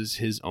gasses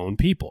his own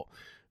people,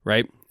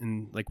 right?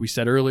 And like we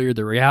said earlier,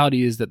 the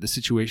reality is that the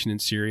situation in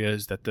Syria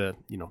is that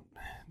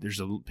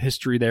there's a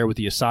history there with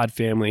the Assad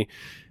family,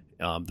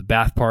 the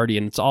Ba'ath Party,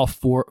 and it's all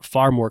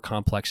far more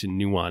complex and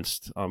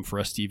nuanced for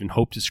us to even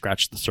hope to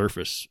scratch the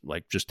surface,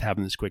 like just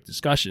having this quick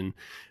discussion.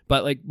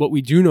 But like what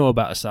we do know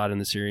about Assad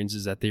and the Syrians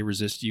is that they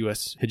resist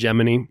U.S.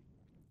 hegemony,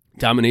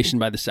 domination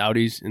by the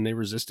Saudis, and they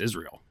resist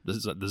Israel,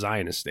 the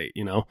Zionist state,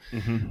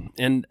 Mm-hmm.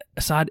 And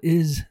Assad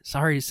is,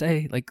 sorry to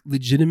say, like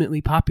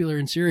legitimately popular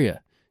in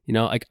Syria.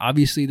 Like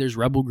obviously there's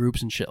rebel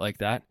groups and shit like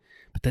that,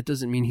 but that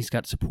doesn't mean he's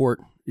got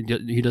support.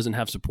 He doesn't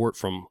have support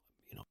from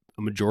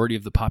a majority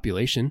of the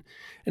population.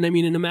 And I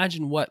mean, and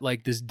imagine what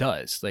like this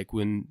does, like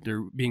when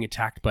they're being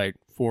attacked by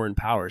foreign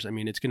powers. I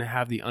mean, it's going to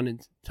have the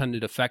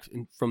unintended effect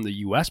from the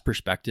U.S.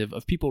 perspective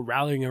of people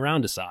rallying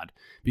around Assad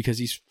because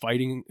he's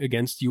fighting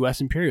against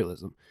U.S.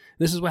 imperialism.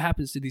 This is what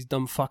happens to these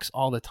dumb fucks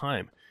all the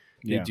time.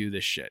 They do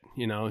this shit.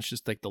 It's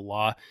just like the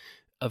law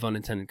of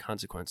unintended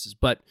consequences.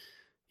 But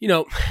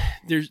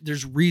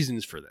there's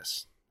reasons for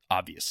this,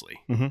 obviously.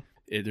 Mm-hmm.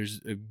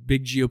 There's a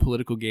big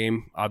geopolitical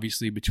game,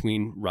 obviously,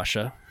 between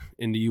Russia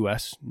and the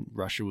U.S.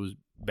 Russia was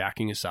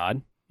backing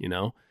Assad,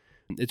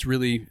 It's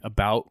really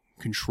about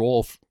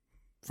control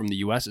from the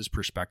U.S.'s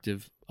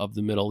perspective of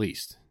the Middle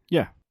East.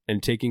 Yeah.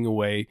 And taking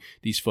away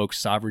these folks'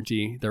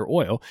 sovereignty, their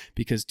oil,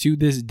 because to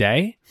this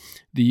day,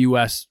 the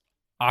U.S.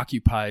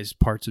 occupies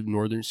parts of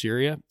northern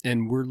Syria,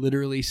 and we're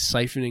literally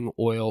siphoning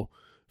oil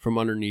from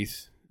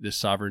underneath this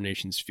sovereign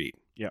nation's feet.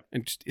 Yeah.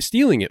 And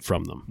stealing it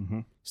from them. Mm-hmm.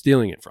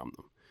 Stealing it from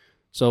them.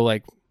 So,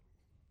 like,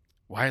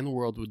 why in the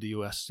world would the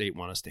U.S. state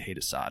want us to hate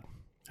Assad?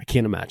 I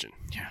can't imagine.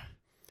 Yeah.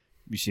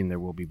 You've seen There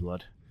Will Be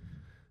Blood?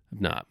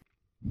 I've not.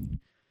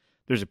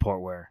 There's a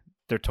part where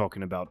they're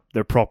talking about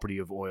their property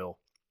of oil,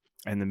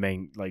 and the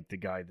main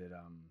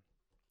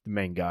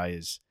guy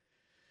is,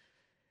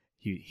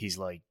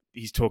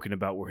 he's talking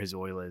about where his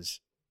oil is,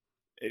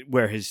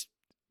 where his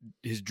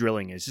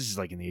drilling is. This is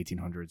like in the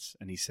 1800s,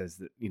 and he says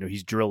that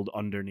he's drilled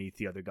underneath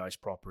the other guy's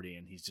property,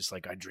 and he's just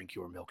like, I drink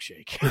your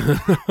milkshake.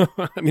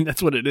 I mean,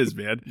 that's what it is,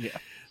 man. Yeah,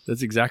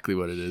 that's exactly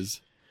what it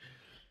is.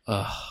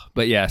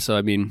 But yeah, so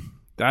I mean,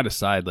 that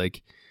aside,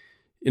 like,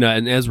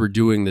 and as we're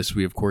doing this,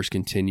 we of course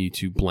continue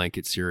to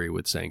blanket Syria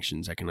with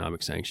sanctions,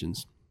 economic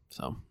sanctions.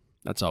 So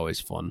that's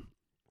always fun.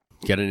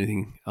 Got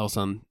anything else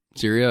on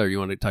Syria, or you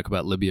want to talk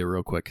about Libya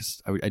real quick?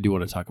 'Cause I do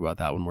want to talk about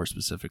that one more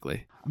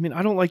specifically. I mean,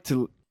 I don't like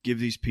to give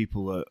these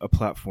people a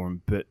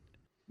platform, but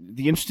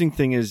the interesting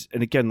thing is,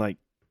 and again, like,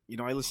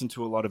 I listen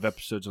to a lot of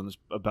episodes on this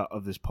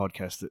of this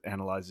podcast that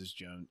analyzes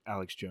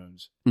Alex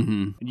Jones.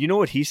 Mm-hmm. And you know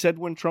what he said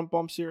when Trump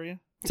bombed Syria?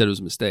 He said it was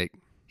a mistake.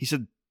 He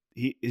said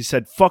he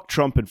said fuck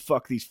Trump and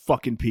fuck these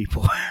fucking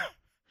people.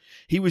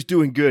 He was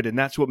doing good, and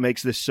that's what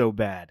makes this so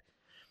bad.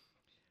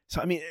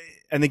 So I mean,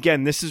 and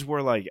again, this is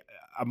where like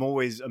I'm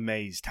always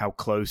amazed how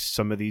close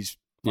some of these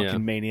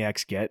fucking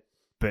maniacs get,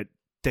 but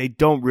they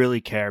don't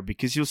really care,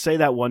 because he'll say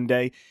that one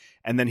day,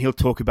 and then he'll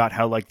talk about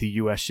how like the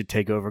U.S. should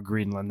take over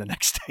Greenland the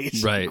next day.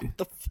 It's right? Like, what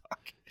the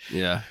fuck?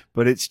 Yeah.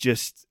 But it's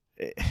just,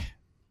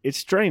 it's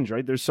strange,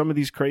 right? There's some of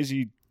these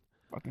crazy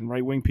fucking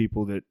right wing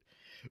people that.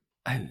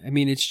 I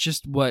mean, it's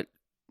just what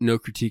no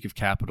critique of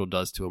capital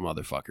does to a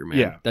motherfucker, man.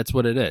 Yeah. That's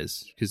what it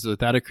is. Because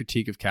without a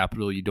critique of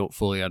capital, you don't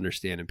fully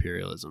understand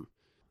imperialism.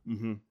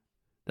 Mm-hmm.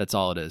 That's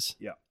all it is.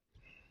 Yeah.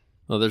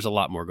 Well, there's a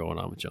lot more going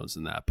on with Jones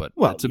than that, but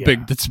Well, that's a yeah.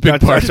 big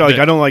part. So, of like,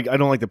 it. I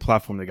don't like the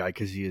platform of the guy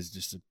because he is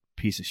just a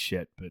piece of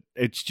shit. But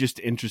it's just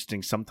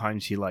interesting.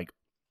 Sometimes he like,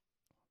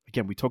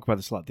 again, we talk about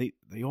this a lot.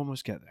 They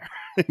almost get there.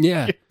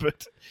 Yeah.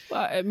 But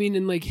well, I mean,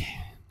 and like,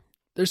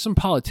 there's some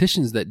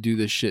politicians that do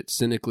this shit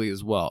cynically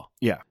as well.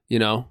 yeah, I mean,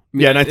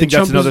 yeah, and I think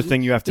that's Trump another is-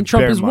 thing you have to. And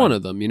Trump bear in is mind. one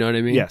of them. You know what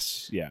I mean?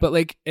 Yes. Yeah. But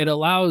like, it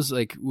allows,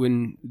 like,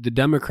 when the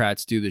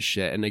Democrats do this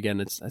shit, and again,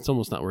 it's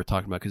almost not worth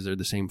talking about because they're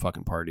the same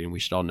fucking party, and we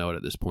should all know it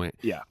at this point.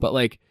 Yeah. But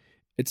like,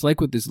 it's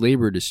like with this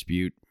labor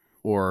dispute,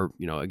 or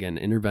again,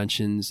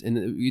 interventions,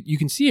 and you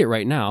can see it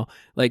right now.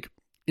 Like,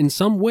 in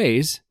some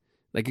ways,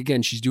 like,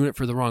 again, she's doing it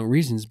for the wrong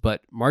reasons,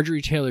 but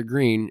Marjorie Taylor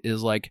Greene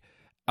is like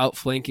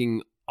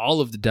outflanking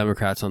all of the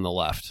Democrats on the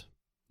left.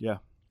 Yeah.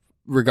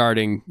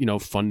 Regarding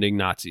funding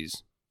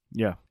Nazis.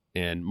 Yeah.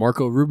 And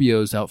Marco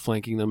Rubio's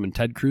outflanking them, and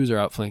Ted Cruz are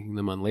outflanking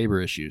them on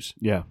labor issues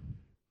Yeah.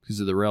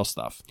 because of the rail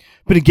stuff.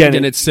 But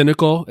again, it's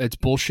cynical, it's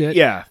bullshit.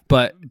 Yeah.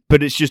 But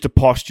it's just a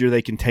posture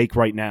they can take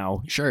right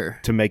now sure,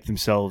 to make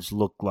themselves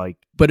look like.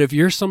 but if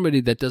you're somebody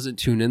that doesn't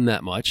tune in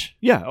that much,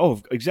 Yeah.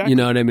 Oh, exactly. you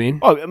know what I mean?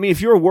 Oh, I mean,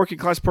 if you're a working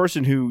class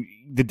person who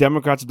the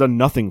Democrats have done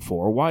nothing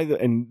for,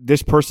 and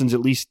this person's at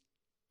least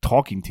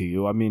talking to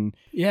you, I mean,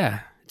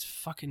 Yeah, it's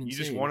fucking insane. you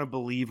just want to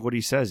believe what he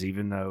says,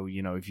 even though,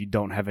 if you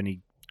don't have any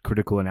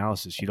critical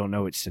analysis. You don't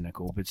know it's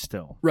cynical, but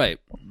still. Right.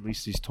 At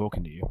least he's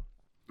talking to you.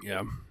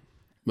 Yeah.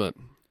 But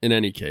in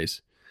any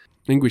case,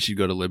 I think we should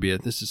go to Libya.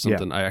 This is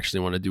something I actually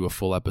want to do a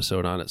full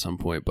episode on at some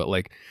point. But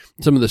like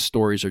some of the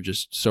stories are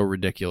just so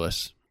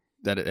ridiculous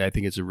that I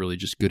think it's a really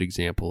just good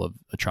example of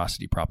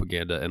atrocity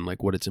propaganda and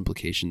like what its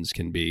implications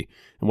can be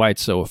and why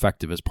it's so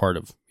effective as part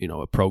of,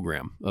 a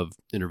program of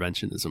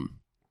interventionism.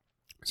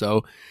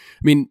 So,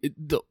 I mean,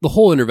 the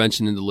whole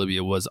intervention into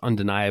Libya was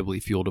undeniably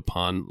fueled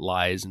upon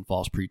lies and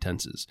false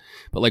pretenses.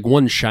 But like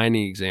one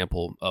shining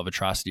example of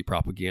atrocity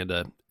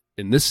propaganda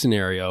in this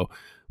scenario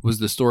was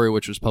the story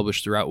which was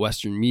published throughout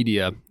Western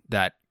media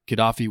that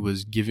Gaddafi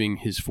was giving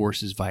his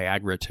forces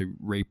Viagra to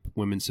rape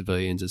women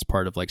civilians as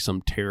part of like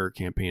some terror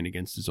campaign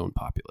against his own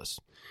populace.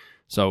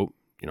 So,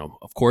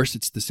 of course,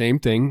 it's the same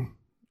thing.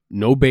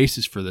 No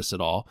basis for this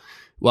at all.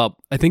 Well,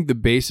 I think the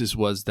basis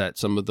was that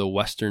some of the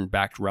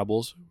Western-backed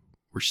rebels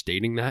were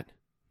stating that.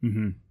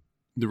 Mm-hmm.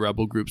 The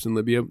rebel groups in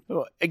Libya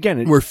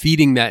we're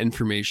feeding that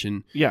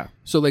information. Yeah.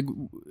 So like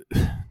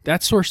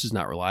that source is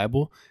not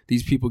reliable.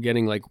 These people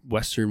getting like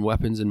Western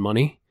weapons and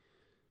money.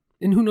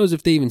 And who knows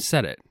if they even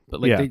said it,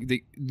 but like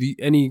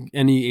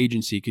any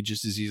agency could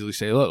just as easily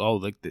say,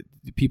 look,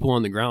 the people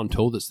on the ground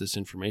told us this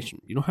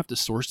information. You don't have to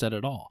source that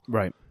at all.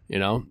 Right.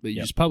 But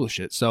you just publish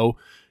it. So,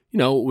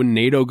 when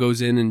NATO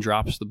goes in and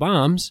drops the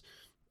bombs,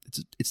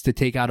 it's to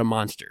take out a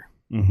monster.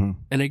 Mm-hmm.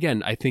 And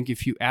again, I think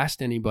if you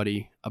asked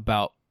anybody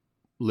about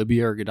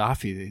Libya or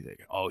Gaddafi, they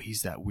think, oh,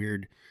 he's that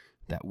weird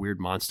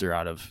monster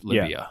out of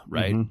Libya,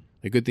 right? Mm-hmm.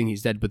 The good thing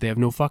he's dead, but they have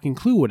no fucking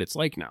clue what it's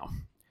like now.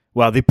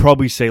 Well, they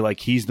probably say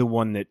like he's the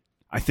one that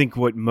I think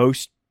what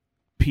most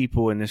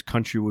people in this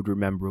country would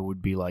remember would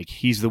be like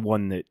he's the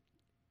one that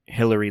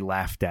Hillary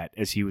laughed at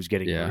as he was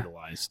getting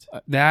brutalized.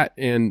 That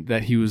and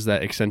that he was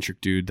that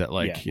eccentric dude that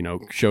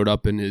showed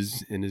up in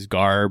his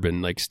garb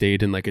and like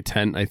stayed in like a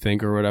tent, I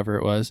think, or whatever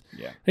it was.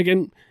 Yeah.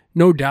 Again,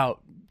 no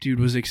doubt, dude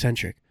was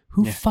eccentric.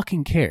 Who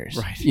fucking cares?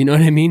 Right. You know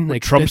what I mean?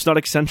 Like Trump's not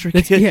eccentric.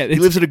 He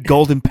lives in a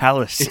golden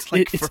palace.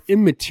 It's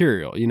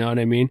immaterial. You know what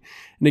I mean?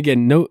 And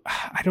again,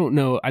 I don't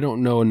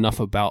know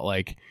enough about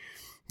like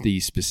the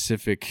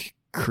specific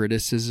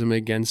criticism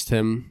against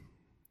him.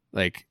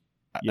 I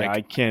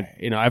can't.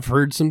 I've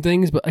heard some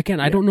things, but again,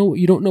 I don't know.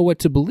 You don't know what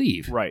to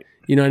believe. Right.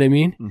 You know what I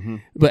mean? Mm-hmm.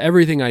 But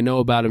everything I know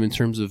about him in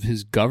terms of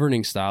his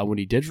governing style, what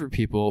he did for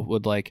people,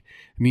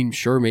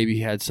 sure, maybe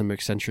he had some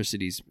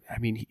eccentricities. I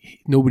mean,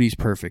 nobody's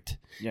perfect.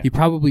 Yeah. He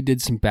probably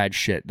did some bad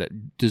shit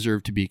that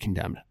deserved to be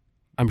condemned.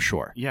 I'm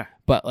sure. Yeah.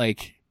 But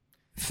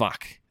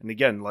fuck. And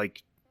again,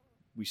 like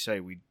we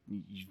say,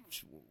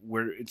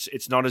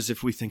 it's not as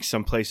if we think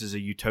some place is a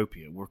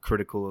utopia. We're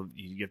critical of.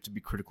 You have to be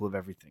critical of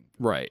everything.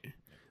 Right.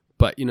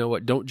 But you know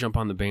what? Don't jump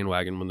on the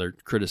bandwagon when they're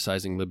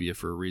criticizing Libya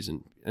for a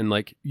reason. And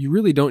you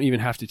really don't even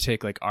have to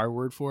take our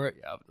word for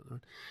it.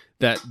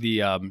 That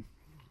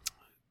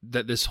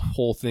that this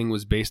whole thing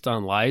was based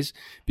on lies,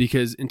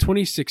 because in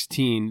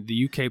 2016,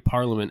 the UK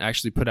Parliament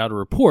actually put out a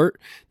report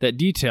that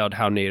detailed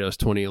how NATO's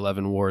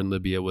 2011 war in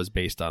Libya was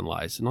based on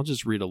lies. And I'll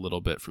just read a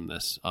little bit from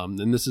this.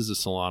 And this is a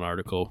Salon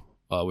article,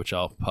 which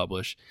I'll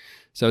publish.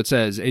 So it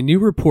says, a new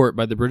report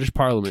by the British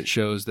Parliament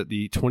shows that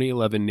the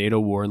 2011 NATO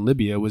war in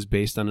Libya was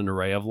based on an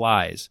array of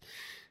lies.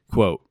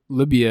 Quote,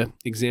 Libya,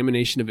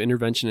 examination of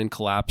intervention and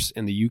collapse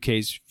and the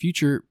UK's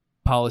future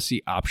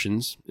policy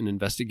options, an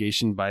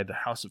investigation by the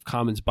House of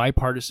Commons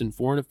Bipartisan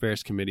Foreign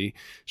Affairs Committee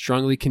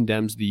strongly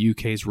condemns the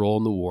UK's role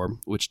in the war,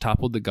 which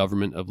toppled the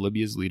government of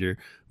Libya's leader,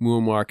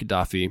 Muammar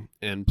Gaddafi,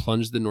 and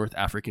plunged the North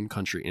African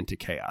country into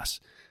chaos.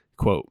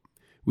 Quote,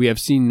 we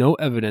have seen no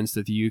evidence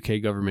that the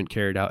UK government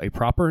carried out a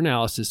proper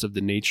analysis of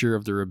the nature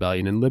of the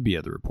rebellion in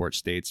Libya, the report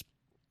states.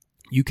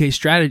 UK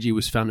strategy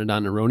was founded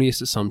on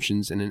erroneous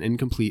assumptions and an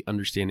incomplete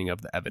understanding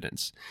of the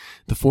evidence.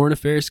 The Foreign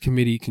Affairs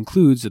Committee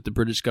concludes that the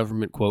British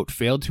government, quote,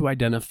 failed to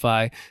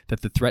identify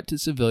that the threat to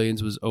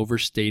civilians was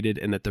overstated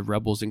and that the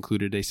rebels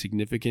included a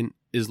significant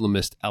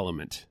Islamist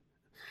element.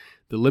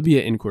 The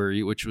Libya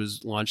inquiry, which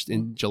was launched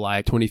in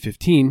July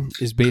 2015,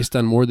 is based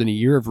on more than a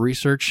year of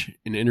research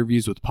and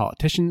interviews with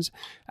politicians,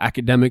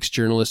 academics,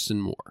 journalists,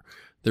 and more.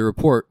 The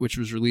report, which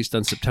was released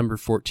on September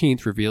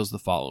 14th, reveals the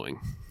following.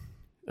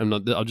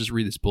 I'll just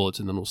read this bullet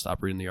and then we'll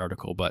stop reading the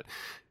article. But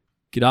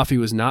Gaddafi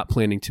was not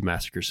planning to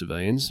massacre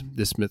civilians.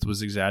 This myth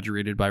was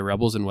exaggerated by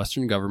rebels and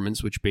Western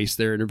governments, which based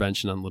their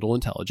intervention on little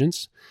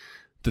intelligence.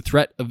 The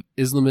threat of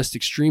Islamist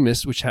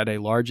extremists, which had a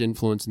large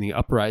influence in the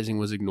uprising,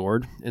 was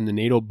ignored, and the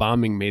NATO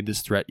bombing made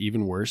this threat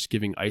even worse,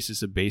 giving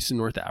ISIS a base in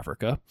North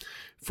Africa.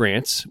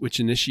 France, which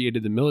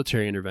initiated the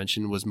military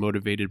intervention, was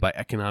motivated by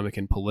economic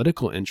and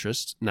political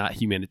interests, not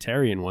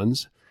humanitarian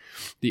ones.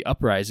 The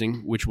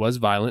uprising, which was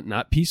violent,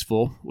 not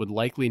peaceful, would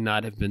likely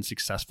not have been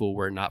successful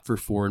were it not for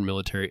foreign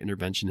military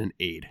intervention and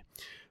aid.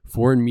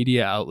 Foreign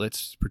media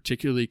outlets,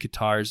 particularly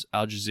Qatar's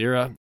Al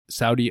Jazeera,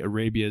 Saudi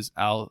Arabia's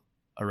Al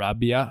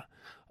Arabiya,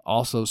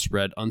 also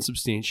spread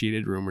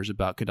unsubstantiated rumors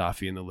about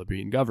Gaddafi and the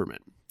Libyan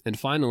government. And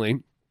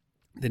finally,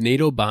 the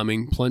NATO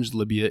bombing plunged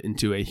Libya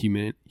into a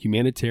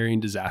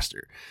humanitarian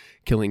disaster.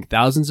 killing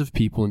thousands of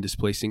people and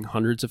displacing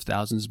hundreds of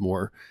thousands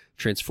more,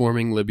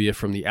 transforming Libya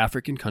from the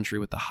African country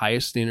with the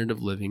highest standard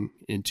of living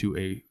into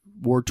a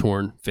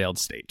war-torn, failed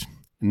state.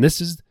 And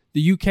this is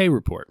the UK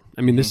report.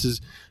 I mean, this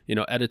is,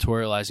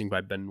 editorializing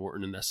by Ben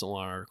Norton in the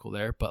Salon article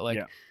there,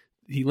 but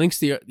he links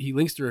the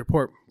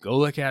report. Go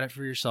look at it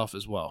for yourself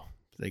as well.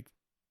 Like,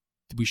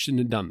 we shouldn't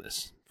have done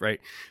this, right?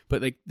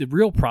 But the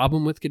real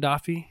problem with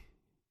Gaddafi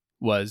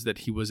was that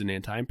he was an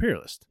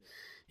anti-imperialist.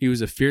 He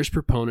was a fierce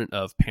proponent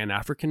of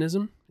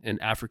Pan-Africanism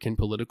and African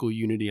political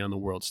unity on the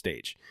world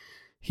stage.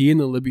 He and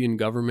the Libyan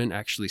government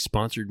actually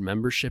sponsored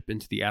membership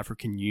into the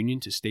African Union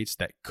to states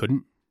that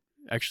couldn't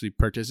actually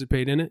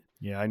participate in it.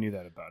 Yeah, I knew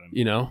that about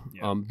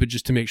him. But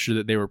just to make sure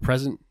that they were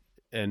present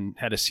and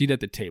had a seat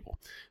at the table.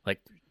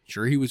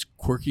 Sure, he was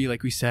quirky,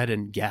 like we said,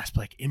 and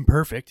gasped,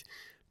 imperfect,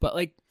 but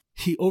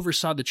he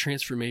oversaw the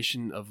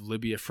transformation of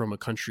Libya from a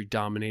country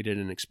dominated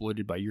and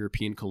exploited by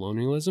European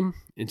colonialism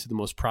into the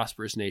most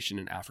prosperous nation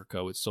in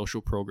Africa with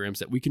social programs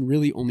that we can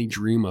really only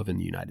dream of in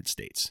the United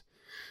States.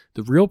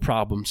 The real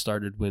problem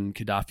started when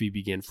Gaddafi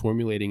began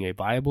formulating a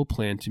viable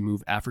plan to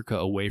move Africa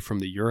away from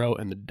the euro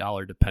and the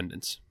dollar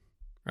dependence.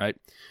 Right?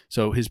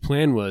 So his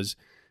plan was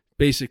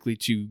basically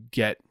to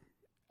get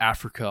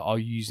Africa all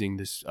using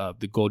this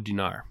the gold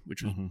dinar,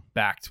 which was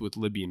backed with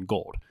Libyan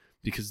gold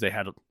because they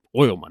had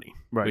oil money,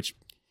 which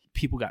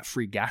people got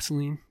free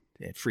gasoline,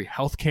 they had free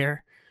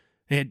healthcare,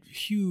 they had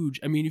huge.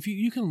 I mean, if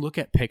you can look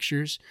at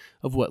pictures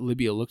of what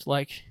Libya looked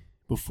like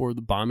before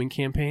the bombing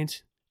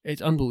campaigns,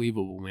 it's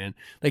unbelievable, man.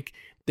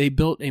 They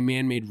built a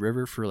man-made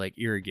river for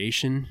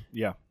irrigation.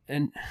 Yeah,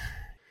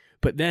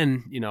 But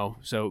then,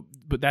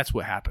 but that's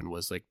what happened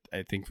was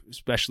I think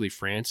especially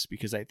France,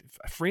 because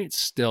France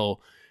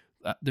still,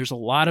 there's a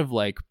lot of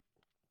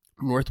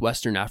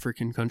Northwestern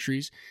African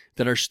countries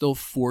that are still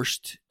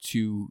forced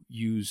to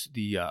use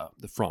the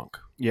franc.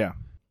 Yeah.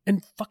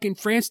 And fucking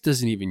France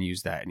doesn't even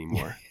use that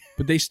anymore,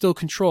 but they still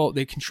control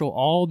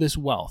all this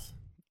wealth.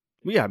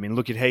 Well, yeah. I mean,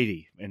 look at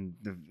Haiti and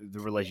the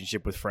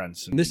relationship with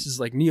France. And this is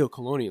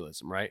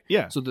neocolonialism, right?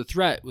 Yeah. So the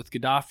threat with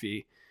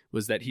Gaddafi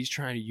was that he's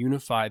trying to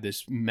unify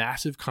this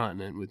massive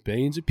continent with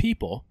billions of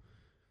people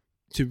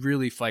to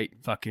really fight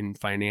fucking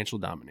financial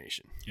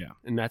domination. Yeah.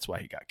 And that's why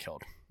he got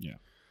killed. Yeah.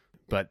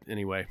 But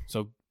anyway,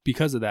 so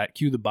because of that,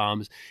 cue the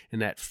bombs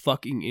and that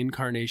fucking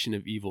incarnation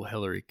of evil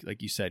Hillary,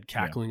 like you said,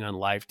 cackling on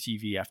live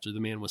TV after the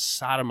man was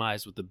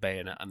sodomized with the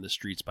bayonet on the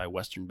streets by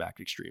Western-backed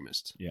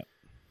extremists. Yeah.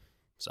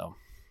 So,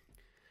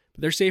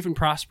 but they're safe and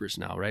prosperous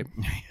now, right?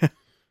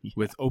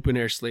 With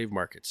open-air slave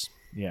markets.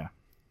 Yeah.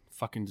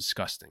 Fucking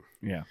disgusting.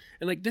 Yeah.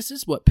 And this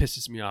is what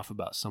pisses me off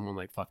about someone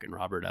like fucking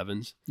Robert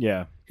Evans.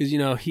 Yeah. Because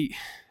he,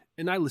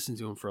 and I listened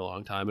to him for a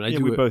long time,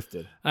 and we both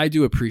did. I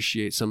do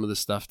appreciate some of the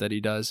stuff that he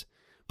does,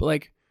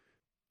 but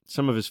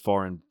some of his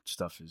foreign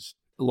stuff is,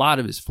 a lot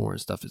of his foreign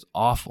stuff is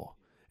awful.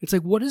 It's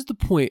what is the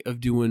point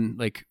of doing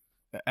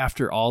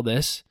after all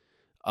this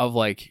of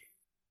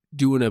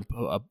doing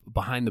a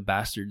behind the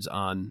bastards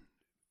on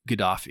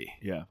Gaddafi?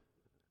 Yeah.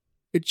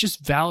 It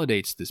just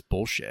validates this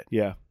bullshit.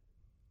 Yeah.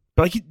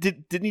 But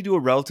didn't he do a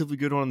relatively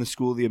good one on the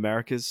School of the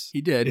Americas?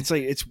 He did. It's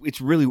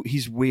it's really,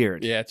 he's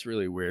weird. Yeah, it's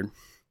really weird.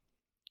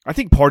 I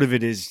think part of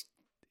it is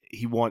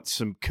he wants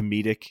some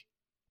comedic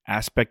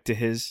aspect to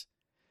his.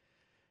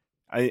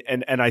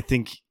 I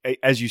think,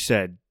 as you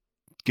said,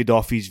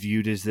 Gaddafi's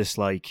viewed as this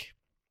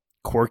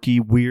quirky,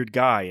 weird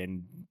guy,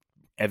 and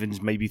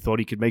Evans maybe thought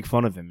he could make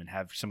fun of him and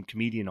have some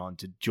comedian on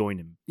to join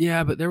him.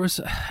 Yeah, but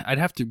I'd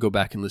have to go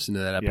back and listen to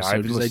that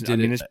episode because I did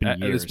it. It's been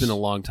years. It's been a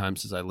long time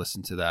since I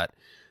listened to that.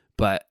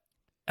 But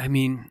I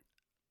mean,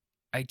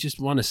 I just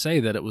want to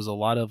say that it was a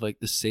lot of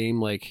the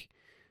same it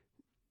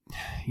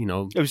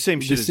was the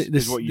same shit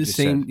as what you just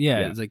said.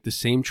 Yeah, it's the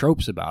same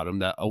tropes about him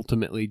that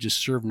ultimately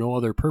just serve no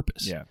other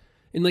purpose. Yeah,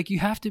 and you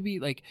have to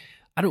be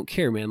I don't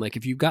care, man.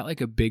 If you've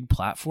got a big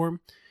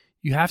platform,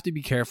 you have to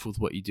be careful with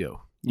what you do.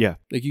 Yeah,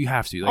 you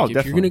have to. If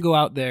definitely. You're gonna go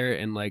out there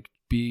and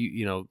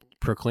be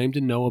proclaim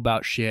to know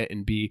about shit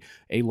and be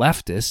a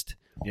leftist,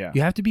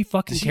 you have to be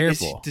fucking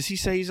careful. Does he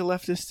say he's a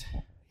leftist?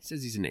 He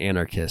says he's an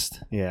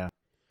anarchist. Yeah.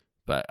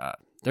 But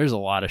there's a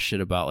lot of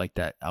shit about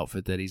that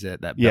outfit that he's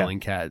at, that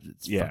Bellingcat.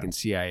 It's fucking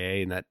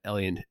CIA, and that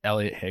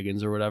Elliot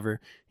Higgins or whatever.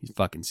 He's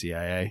fucking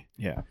CIA.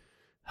 Yeah.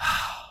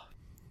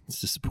 It's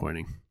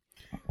disappointing.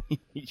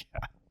 Yeah.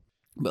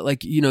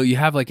 But you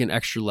have an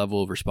extra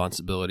level of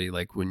responsibility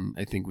when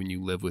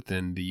you live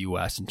within the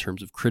US in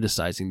terms of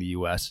criticizing the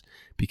US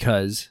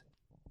because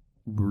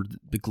we're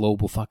the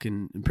global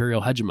fucking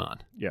imperial hegemon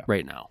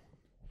right now.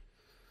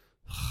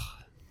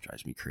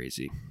 Drives me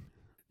crazy.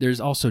 There's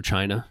also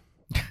China.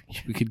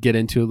 We could get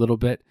into a little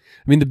bit.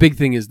 I mean, the big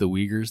thing is the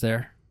Uyghurs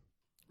there.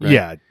 Right?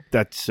 Yeah,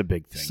 that's a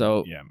big thing.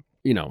 So,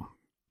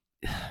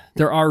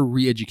 there are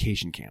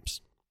re-education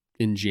camps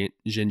in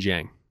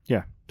Xinjiang.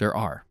 Yeah. There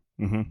are.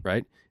 Mm-hmm.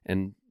 Right?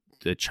 And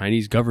the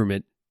Chinese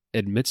government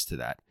admits to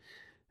that.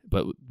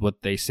 But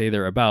what they say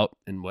they're about,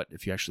 and what,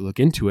 if you actually look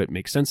into it,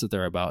 makes sense that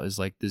they're about, is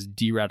this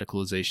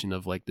de-radicalization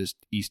of this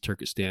East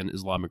Turkestan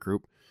Islamic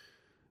group,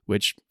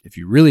 which, if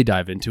you really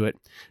dive into it,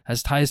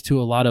 has ties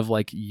to a lot of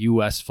like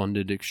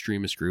U.S.-funded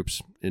extremist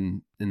groups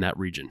in that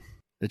region.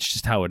 That's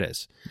just how it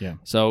is. Yeah.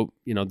 So,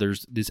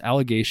 there's these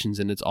allegations,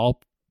 and it's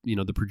all,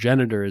 the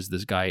progenitor is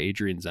this guy,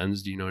 Adrian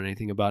Zenz. Do you know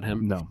anything about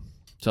him? No.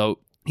 So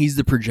he's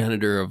the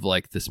progenitor of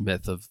like this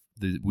myth of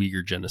the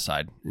Uyghur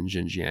genocide in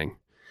Xinjiang.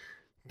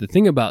 The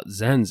thing about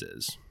Zenz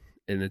is,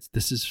 and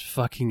this is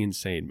fucking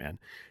insane, man,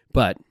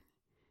 but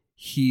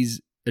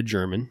he's a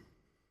German,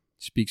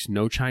 speaks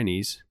no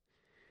Chinese,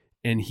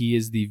 and he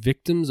is the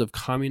Victims of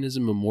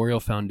Communism Memorial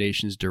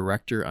Foundation's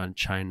director on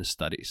China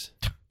studies.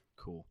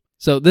 Cool.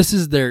 So this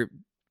is their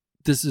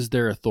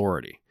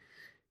authority.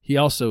 He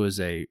also is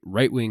a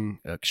right-wing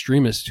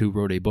extremist who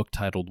wrote a book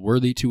titled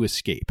Worthy to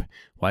Escape: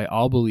 Why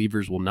All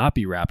Believers Will Not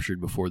Be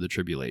Raptured Before the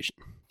Tribulation.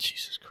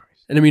 Jesus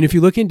Christ. And I mean, if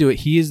you look into it,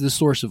 he is the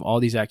source of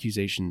all these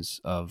accusations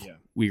of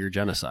Uyghur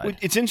genocide.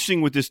 It's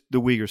interesting with the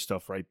Uyghur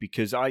stuff, right?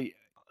 Because I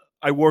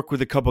work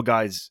with a couple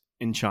guys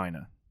in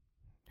China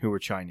who are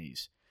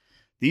Chinese.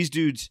 These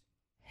dudes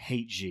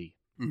hate Xi.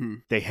 Mm-hmm.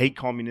 They hate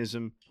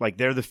communism. Like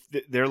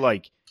they're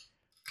like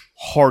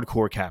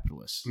hardcore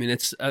capitalists. I mean,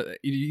 it's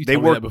you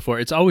told me that before.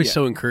 It's always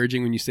so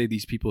encouraging when you say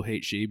these people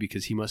hate Xi,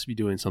 because he must be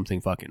doing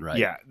something fucking right.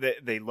 Yeah,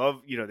 they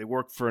love, they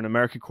work for an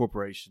American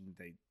corporation.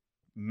 They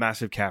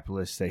massive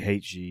capitalists. They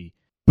hate Xi.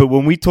 But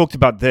when we talked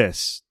about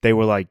this, they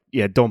were like,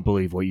 "Yeah, don't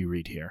believe what you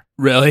read here."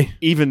 Really?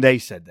 Even they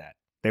said that.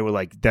 They were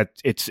like, "That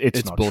it's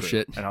not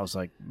bullshit." True. And I was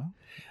like, well,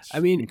 I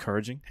mean,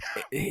 encouraging.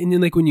 And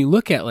then, like, when you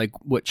look at like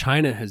what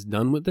China has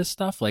done with this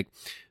stuff, like,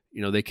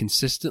 they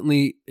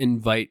consistently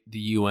invite the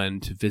UN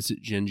to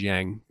visit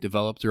Xinjiang,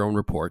 develop their own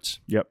reports.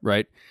 Yep.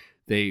 Right.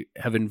 They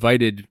have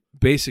invited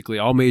basically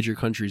all major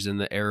countries in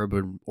the Arab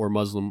or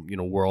Muslim,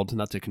 world,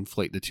 not to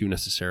conflate the two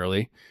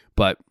necessarily,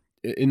 but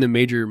in the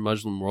major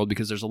Muslim world,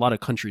 because there's a lot of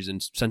countries in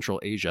Central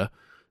Asia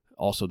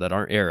also that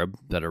aren't Arab,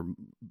 that are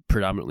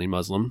predominantly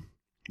Muslim,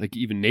 like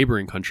even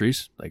neighboring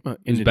countries like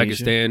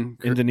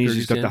Uzbekistan.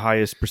 Indonesia's got the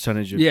highest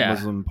percentage of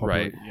Muslim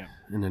population. Right. Yeah.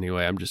 And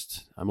anyway, I'm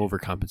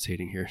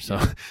overcompensating here.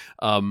 So,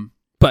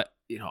 but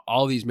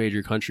all these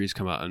major countries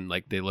come out and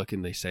like they look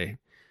and they say,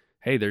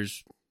 hey,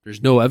 there's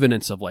no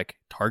evidence of like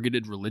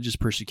targeted religious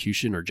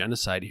persecution or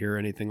genocide here or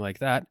anything like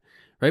that.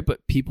 Right.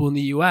 But people in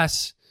the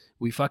US,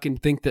 we fucking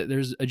think that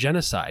there's a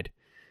genocide.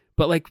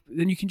 But like,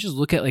 then you can just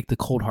look at like the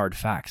cold hard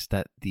facts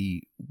that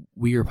the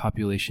Uyghur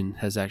population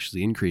has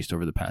actually increased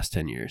over the past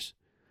 10 years.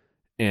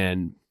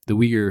 And the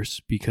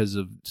Uyghurs, because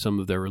of some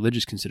of their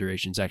religious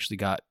considerations, actually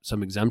got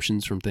some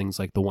exemptions from things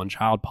like the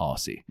one-child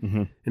policy.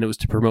 Mm-hmm. And it was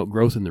to promote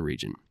growth in the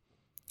region.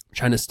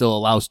 China still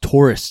allows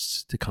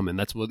tourists to come in.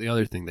 That's what the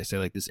other thing they say,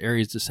 like this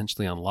area is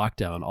essentially on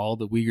lockdown. All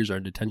the Uyghurs are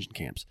in detention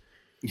camps.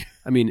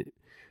 I mean,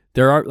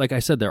 there are, like I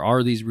said, there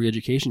are these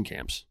re-education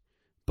camps,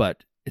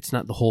 but it's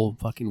not the whole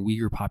fucking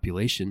Uyghur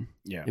population.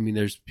 Yeah. I mean,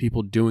 there's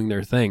people doing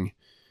their thing,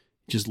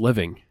 just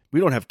living. We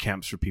don't have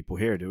camps for people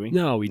here, do we?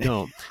 No, we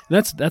don't.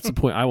 That's the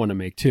point I want to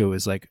make too,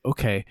 is like,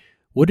 okay,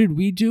 what did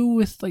we do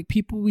with like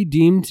people we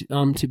deemed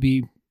to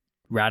be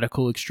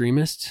radical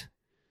extremists?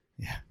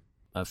 Yeah.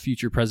 A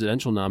future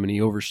presidential nominee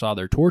oversaw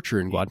their torture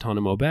in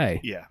Guantanamo Bay.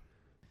 Yeah.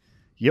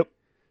 Yep.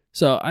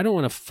 So I don't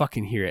want to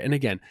fucking hear it. And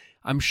again,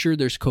 I'm sure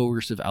there's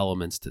coercive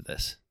elements to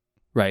this,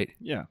 right?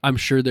 Yeah. I'm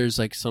sure there's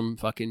like some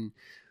fucking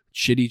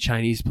shitty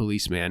Chinese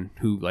policeman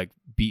who like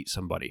beat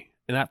somebody,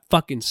 and that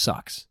fucking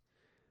sucks.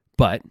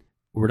 But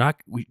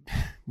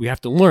we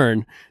have to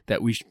learn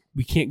that we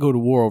can't go to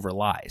war over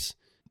lies.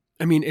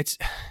 I mean,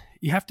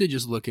 you have to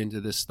just look into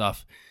this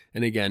stuff.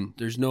 And again,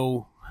 there's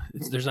not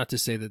to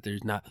say that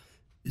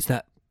it's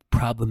not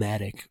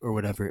problematic or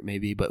whatever it may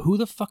be, but who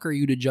the fuck are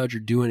you to judge or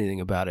do anything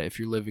about it if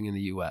you're living in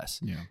the US?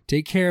 Yeah.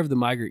 Take care of the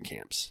migrant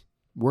camps.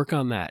 Work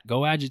on that.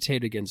 Go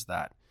agitate against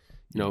that.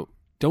 Don't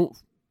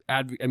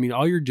I mean,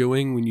 all you're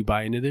doing when you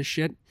buy into this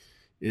shit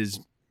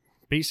is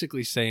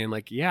basically saying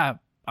like, yeah,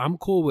 I'm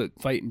cool with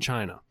fighting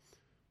China,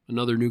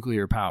 another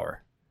nuclear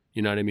power.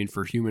 You know what I mean?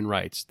 For human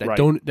rights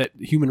that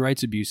human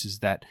rights abuses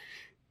that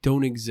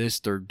don't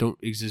exist or don't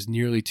exist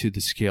nearly to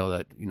the scale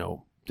that,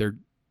 they're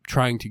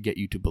trying to get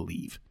you to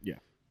believe. Yeah.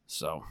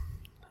 So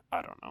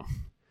I don't know.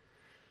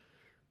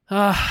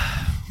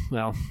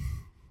 Well,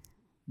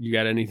 you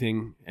got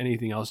anything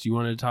else you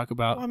wanted to talk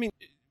about? Well, I mean,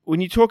 when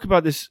you talk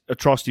about this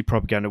atrocity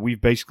propaganda, we've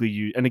basically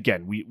used, and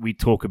again, we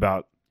talk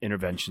about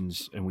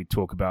interventions and we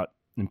talk about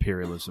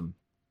imperialism.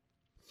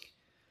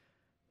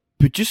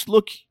 But just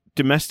look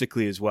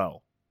domestically as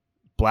well.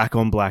 Black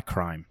on black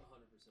crime. 100%.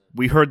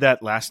 We heard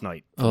that last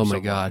night. Oh my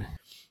God.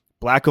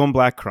 Black on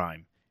black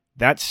crime.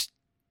 That's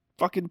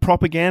fucking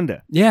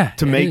propaganda. Yeah.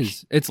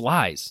 It's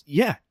lies.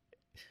 Yeah.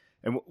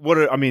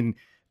 And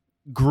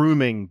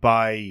grooming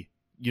by,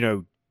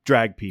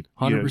 drag people.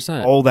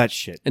 100%. All that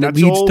shit. And it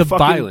leads to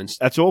violence.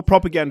 That's all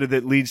propaganda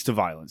that leads to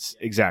violence.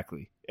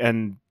 Exactly.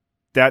 And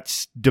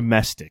that's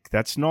domestic.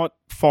 That's not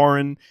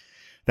foreign.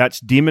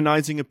 That's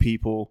demonizing a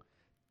people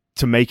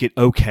to make it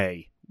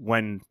okay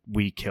when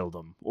we kill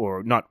them.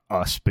 Or not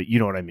us, but you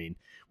know what I mean.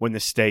 When the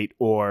state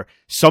or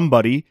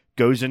somebody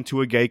goes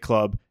into a gay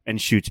club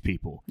and shoots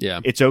people. Yeah.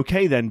 It's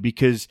okay then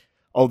because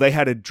oh, they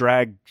had a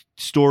drag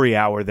story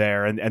hour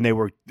there, and they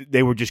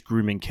were just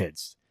grooming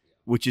kids,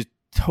 which is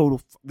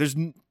total.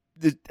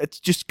 It's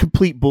just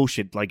complete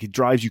bullshit. Like, it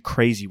drives you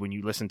crazy when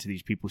you listen to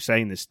these people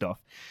saying this stuff,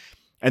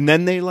 and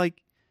then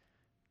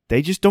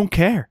they just don't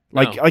care.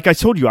 Like, No. like I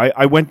told you,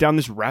 I went down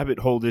this rabbit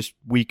hole this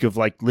week of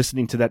like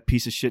listening to that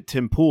piece of shit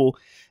Tim Pool,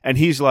 and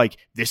he's like,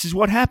 "This is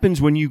what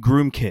happens when you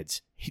groom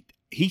kids."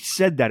 He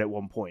said that at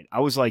one point.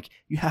 I was like,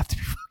 "You have to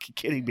be fucking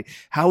kidding me!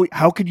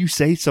 How could you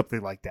say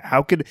something like that?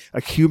 How could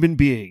a human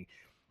being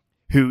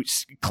who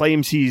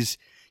claims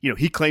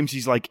he claims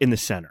he's like in the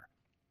center,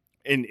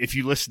 and if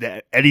you listen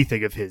to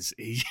anything of his,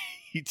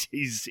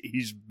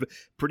 he's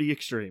pretty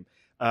extreme.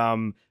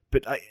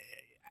 But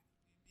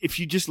if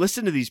you just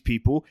listen to these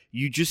people,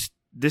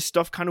 this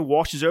stuff kind of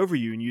washes over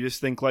you, and you just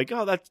think like,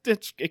 oh,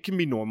 that's it can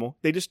be normal.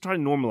 They just try to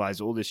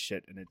normalize all this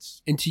shit,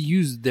 and to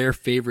use their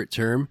favorite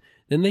term,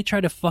 then they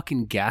try to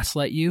fucking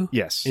gaslight you.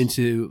 Yes.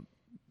 Into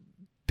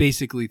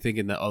basically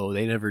thinking that, oh,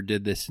 they never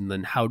did this, and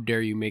then how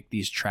dare you make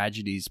these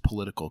tragedies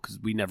political, because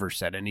we never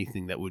said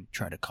anything that would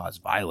try to cause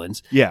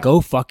violence. Yeah. Go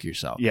fuck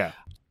yourself. Yeah.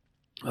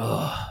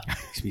 Ugh,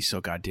 makes me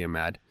so goddamn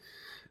mad.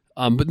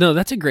 But no,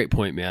 that's a great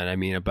point, man. I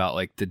mean, about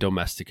like the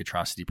domestic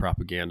atrocity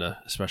propaganda,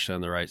 especially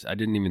on the right. I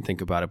didn't even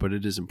think about it, but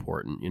it is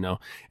important, and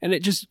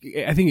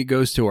I think it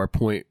goes to our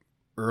point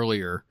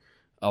earlier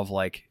of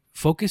like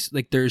focus.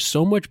 Like, there's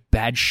so much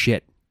bad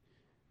shit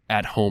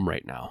at home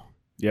right now.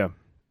 Yeah.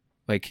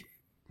 Like,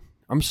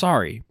 I'm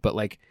sorry, but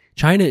like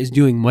China is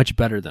doing much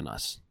better than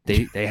us.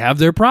 They have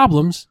their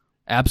problems.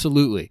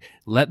 Absolutely.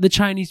 Let the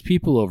Chinese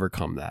people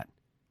overcome that.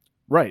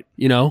 Right.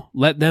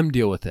 Let them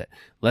deal with it.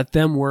 Let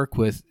them work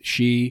with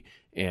Xi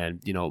and,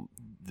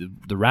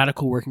 the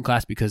radical working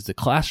class, because the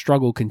class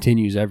struggle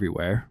continues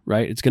everywhere,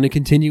 right? It's going to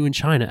continue in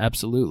China.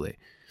 Absolutely.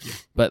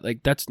 But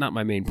like, that's not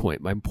my main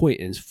point. My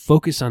point is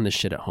focus on the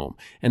shit at home.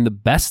 And the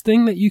best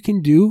thing that you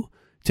can do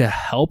to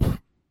help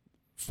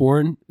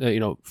foreign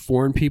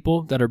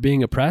people that are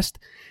being oppressed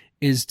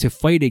is to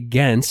fight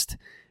against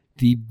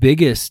the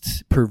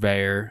biggest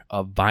purveyor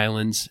of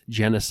violence,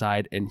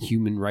 genocide, and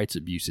human rights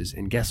abuses.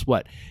 And guess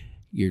what?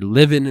 You're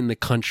living in the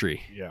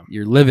country. Yeah.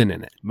 You're living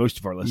in it. Most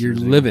of our listeners. You're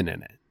living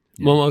in it.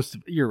 Yeah. Well,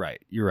 you're right.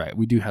 You're right.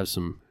 We do have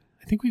some.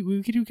 I think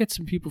we do get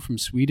some people from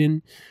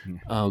Sweden,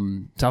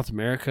 South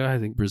America. I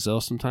think Brazil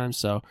sometimes.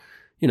 So,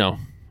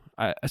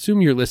 I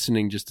assume you're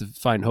listening just to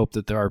find hope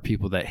that there are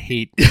people that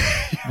hate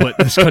what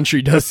this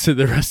country does to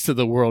the rest of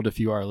the world. If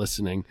you are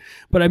listening,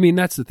 but I mean,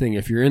 that's the thing.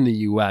 If you're in the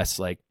U.S.,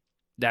 like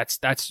that's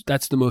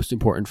the most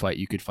important fight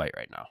you could fight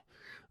right now.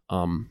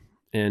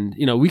 And,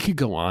 we could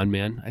go on,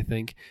 man, I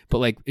think. But,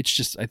 like, it's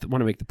just, I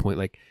want to make the point,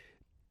 like,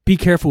 be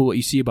careful what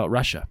you see about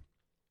Russia.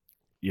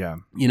 Yeah.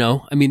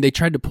 I mean, they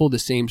tried to pull the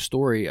same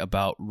story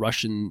about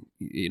Russian,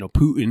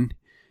 Putin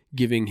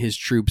giving his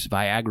troops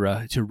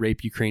Viagra to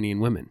rape Ukrainian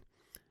women.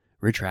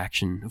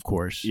 Retraction, of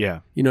course.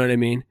 Yeah. You know what I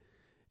mean?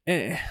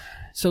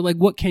 So, like,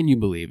 what can you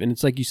believe? And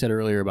it's like you said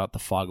earlier about the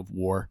fog of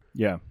war.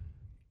 Yeah.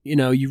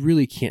 You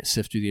really can't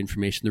sift through the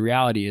information. The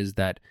reality is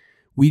that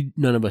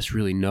none of us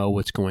really know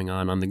what's going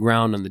on the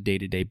ground on the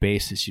day-to-day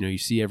basis. You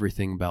see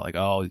everything about like,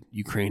 oh,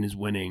 Ukraine is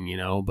winning,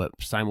 but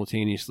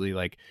simultaneously,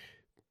 like,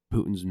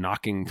 Putin's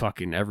knocking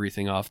fucking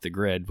everything off the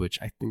grid, which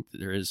I think that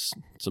there is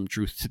some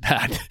truth to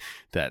that,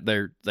 that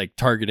they're like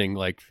targeting,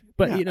 like,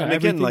 but and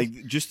again, like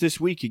just this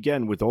week,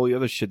 again, with all the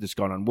other shit that's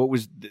gone on, what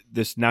was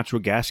this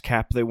natural gas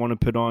cap they want to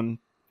put on,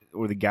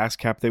 or the gas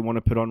cap they want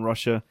to put on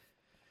Russia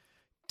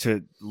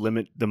to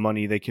limit the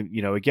money they can,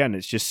 again,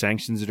 it's just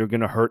sanctions that are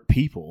going to hurt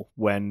people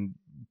when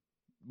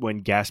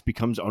gas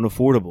becomes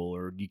unaffordable,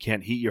 or you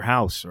can't heat your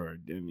house,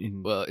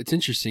 well, it's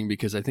interesting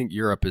because I think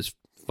Europe is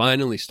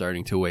finally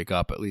starting to wake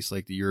up. At least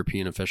like the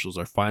European officials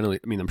are finally,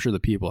 I mean, I'm sure the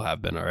people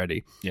have been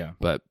already,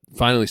 but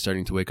finally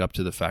starting to wake up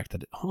to the fact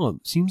that,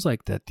 it seems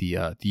like that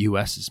the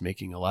US is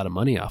making a lot of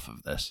money off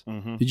of this.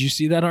 Mm-hmm. Did you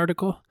see that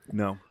article?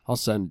 No. I'll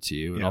send it to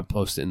you and I'll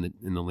post it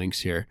in the links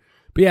here.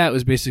 But yeah, it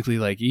was basically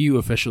like EU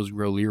officials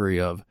grow leery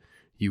of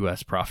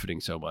U.S.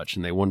 profiting so much,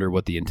 and they wonder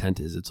what the intent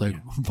is. It's like,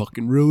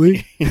 fucking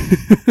really?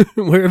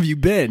 Where have you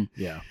been?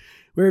 Yeah.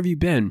 Where have you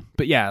been?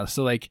 But yeah,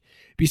 so like,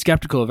 be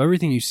skeptical of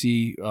everything you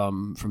see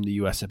from the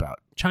U.S. about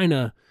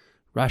China,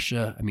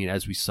 Russia. I mean,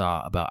 as we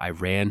saw about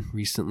Iran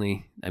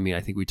recently. I mean, I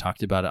think we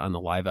talked about it on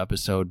the live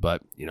episode,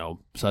 but,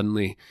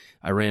 suddenly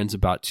Iran's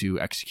about to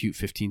execute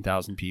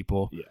 15,000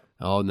 people. Yeah.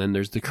 Oh, and then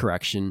there's the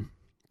correction.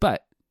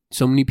 But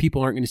so many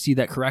people aren't going to see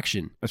that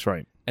correction. That's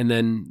right. And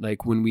then,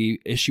 like, when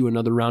we issue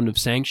another round of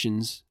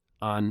sanctions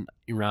on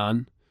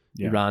Iran,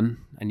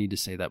 I need to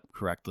say that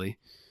correctly,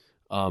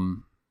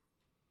 then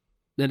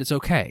it's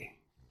okay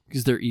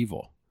because they're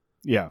evil.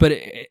 Yeah. But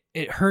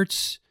it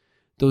hurts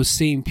those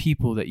same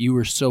people that you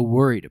were so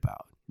worried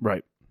about.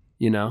 Right.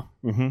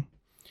 Mm-hmm.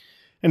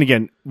 And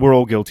again, we're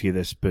all guilty of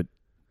this, but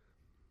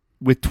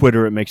with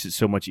Twitter, it makes it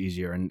so much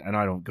easier. And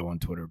I don't go on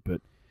Twitter,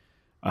 but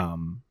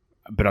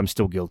I'm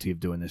still guilty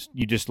of doing this.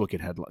 You just look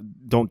at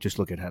don't just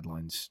look at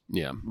headlines.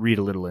 Yeah. Read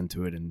a little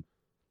into it and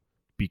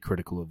be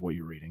critical of what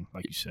you're reading,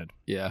 like you said.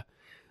 Yeah.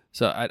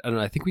 So I don't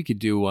know. I think we could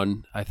do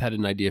one. I've had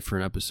an idea for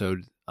an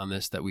episode on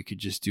this that we could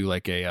just do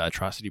like a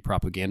atrocity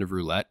propaganda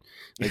roulette,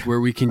 like where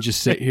we can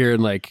just sit here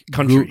and like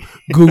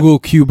Google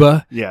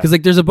Cuba. Yeah. Because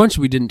like there's a bunch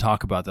we didn't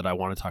talk about that I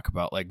want to talk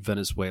about, like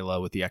Venezuela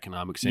with the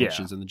economic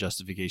sanctions and the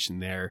justification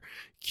there,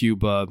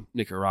 Cuba,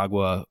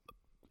 Nicaragua.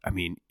 I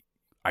mean,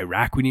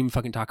 Iraq, we didn't even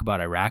fucking talk about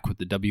Iraq with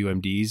the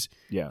WMDs.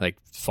 Yeah. Like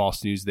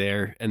false news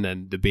there. And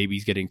then the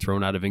babies getting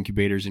thrown out of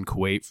incubators in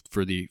Kuwait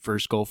for the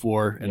first Gulf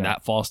War and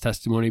that false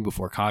testimony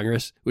before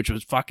Congress, which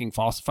was fucking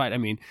falsified. I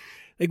mean,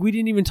 like we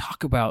didn't even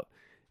talk about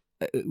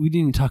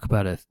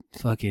a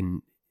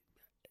fucking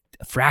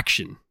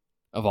fraction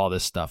of all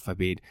this stuff. I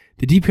mean,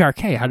 the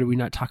DPRK, how did we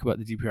not talk about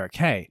the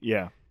DPRK?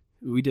 Yeah.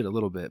 We did a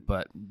little bit,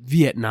 but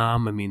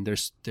Vietnam, I mean,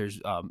 there's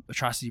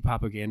atrocity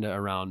propaganda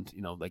around,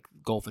 like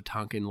Gulf of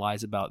Tonkin,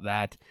 lies about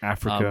that.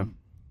 Africa.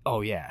 Oh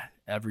yeah.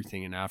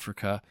 Everything in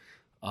Africa.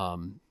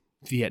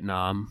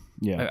 Vietnam.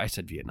 Yeah. I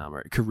said Vietnam,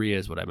 right? Korea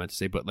is what I meant to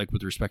say, but like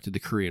with respect to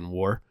the Korean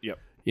War. Yep.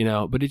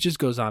 But it just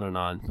goes on and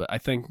on. But I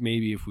think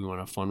maybe if we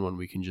want a fun one,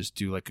 we can just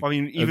do like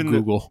even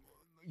Google.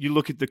 You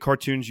look at the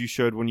cartoons you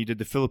showed when you did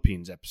the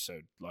Philippines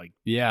episode. Like,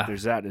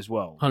 there's that as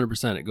well.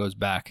 100%. It goes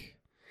back.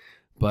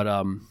 But,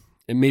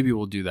 and maybe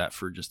we'll do that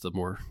for just a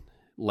more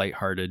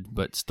lighthearted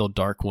but still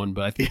dark one.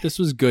 But I think this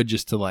was good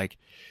just to like,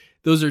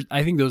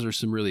 I think those are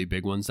some really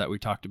big ones that we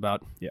talked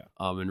about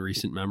in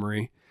recent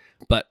memory.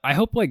 But I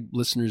hope like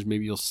listeners,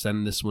 maybe you'll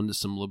send this one to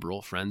some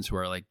liberal friends who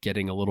are like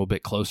getting a little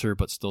bit closer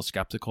but still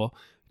skeptical.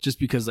 Just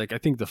because like I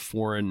think the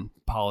foreign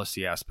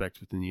policy aspect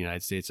within the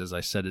United States, as I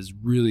said, is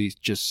really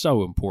just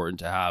so important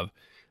to have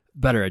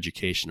better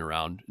education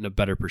around and a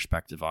better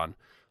perspective on.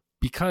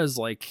 Because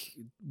like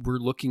we're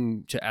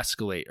looking to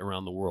escalate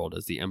around the world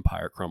as the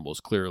empire crumbles,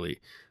 clearly,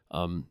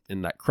 and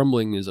that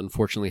crumbling is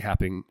unfortunately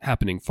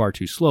happening far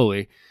too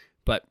slowly.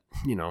 But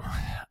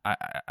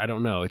I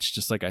don't know. It's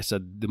just like I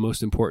said, the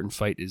most important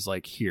fight is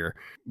like here.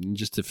 And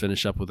just to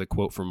finish up with a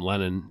quote from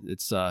Lenin,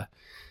 it's the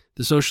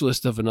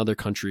socialist of another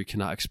country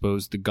cannot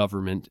expose the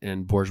government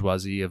and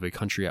bourgeoisie of a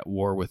country at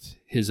war with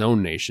his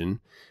own nation.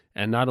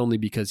 And not only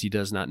because he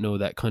does not know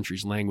that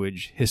country's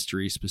language,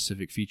 history,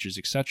 specific features,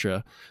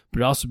 etc.,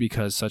 but also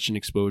because such an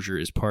exposure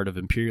is part of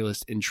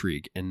imperialist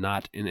intrigue and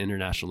not an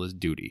internationalist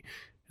duty.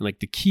 And like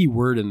the key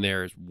word in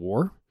there is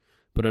war.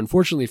 But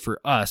unfortunately for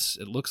us,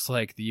 it looks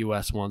like the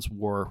U.S. wants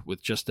war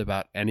with just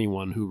about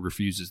anyone who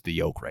refuses the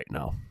yoke right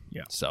now.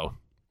 Yeah. So.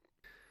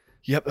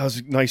 Yep, that was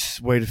a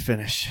nice way to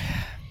finish.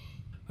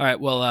 All right.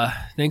 Well,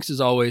 thanks as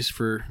always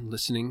for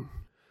listening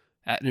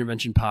at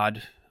Intervention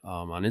Pod.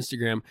 On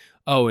Instagram.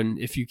 Oh, and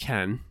if you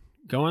can,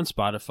 go on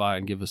Spotify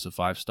and give us a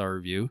 5-star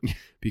review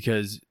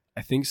because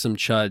I think some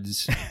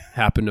chuds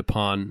happened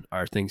upon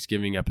our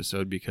Thanksgiving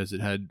episode because it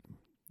had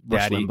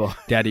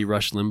Daddy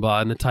Rush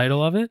Limbaugh in the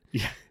title of it.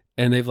 Yeah.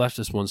 And they've left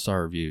us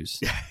 1-star reviews.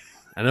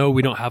 I know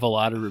we don't have a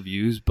lot of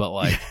reviews, but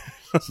like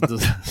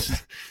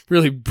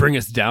really bring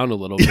us down a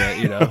little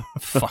bit,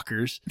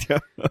 fuckers.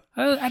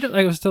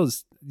 I was telling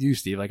you,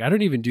 Steve, like I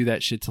don't even do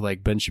that shit to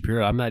like Ben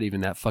Shapiro. I'm not even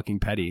that fucking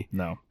petty.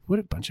 No. What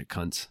a bunch of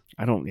cunts.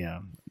 I don't, yeah.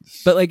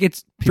 But like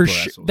it's for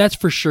sure, that's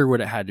for sure what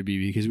it had to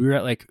be because we were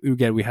at like,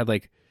 again, we had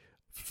like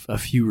a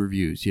few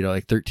reviews,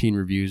 like 13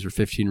 reviews or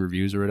 15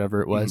 reviews or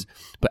whatever it was.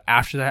 Mm-hmm. But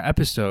after that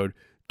episode,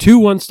 2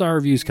 1-star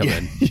reviews come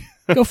in.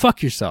 Go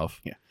fuck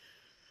yourself. Yeah.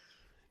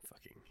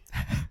 Fucking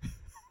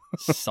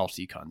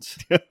salty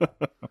cunts.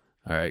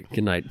 All right.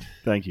 Good night.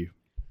 Thank you.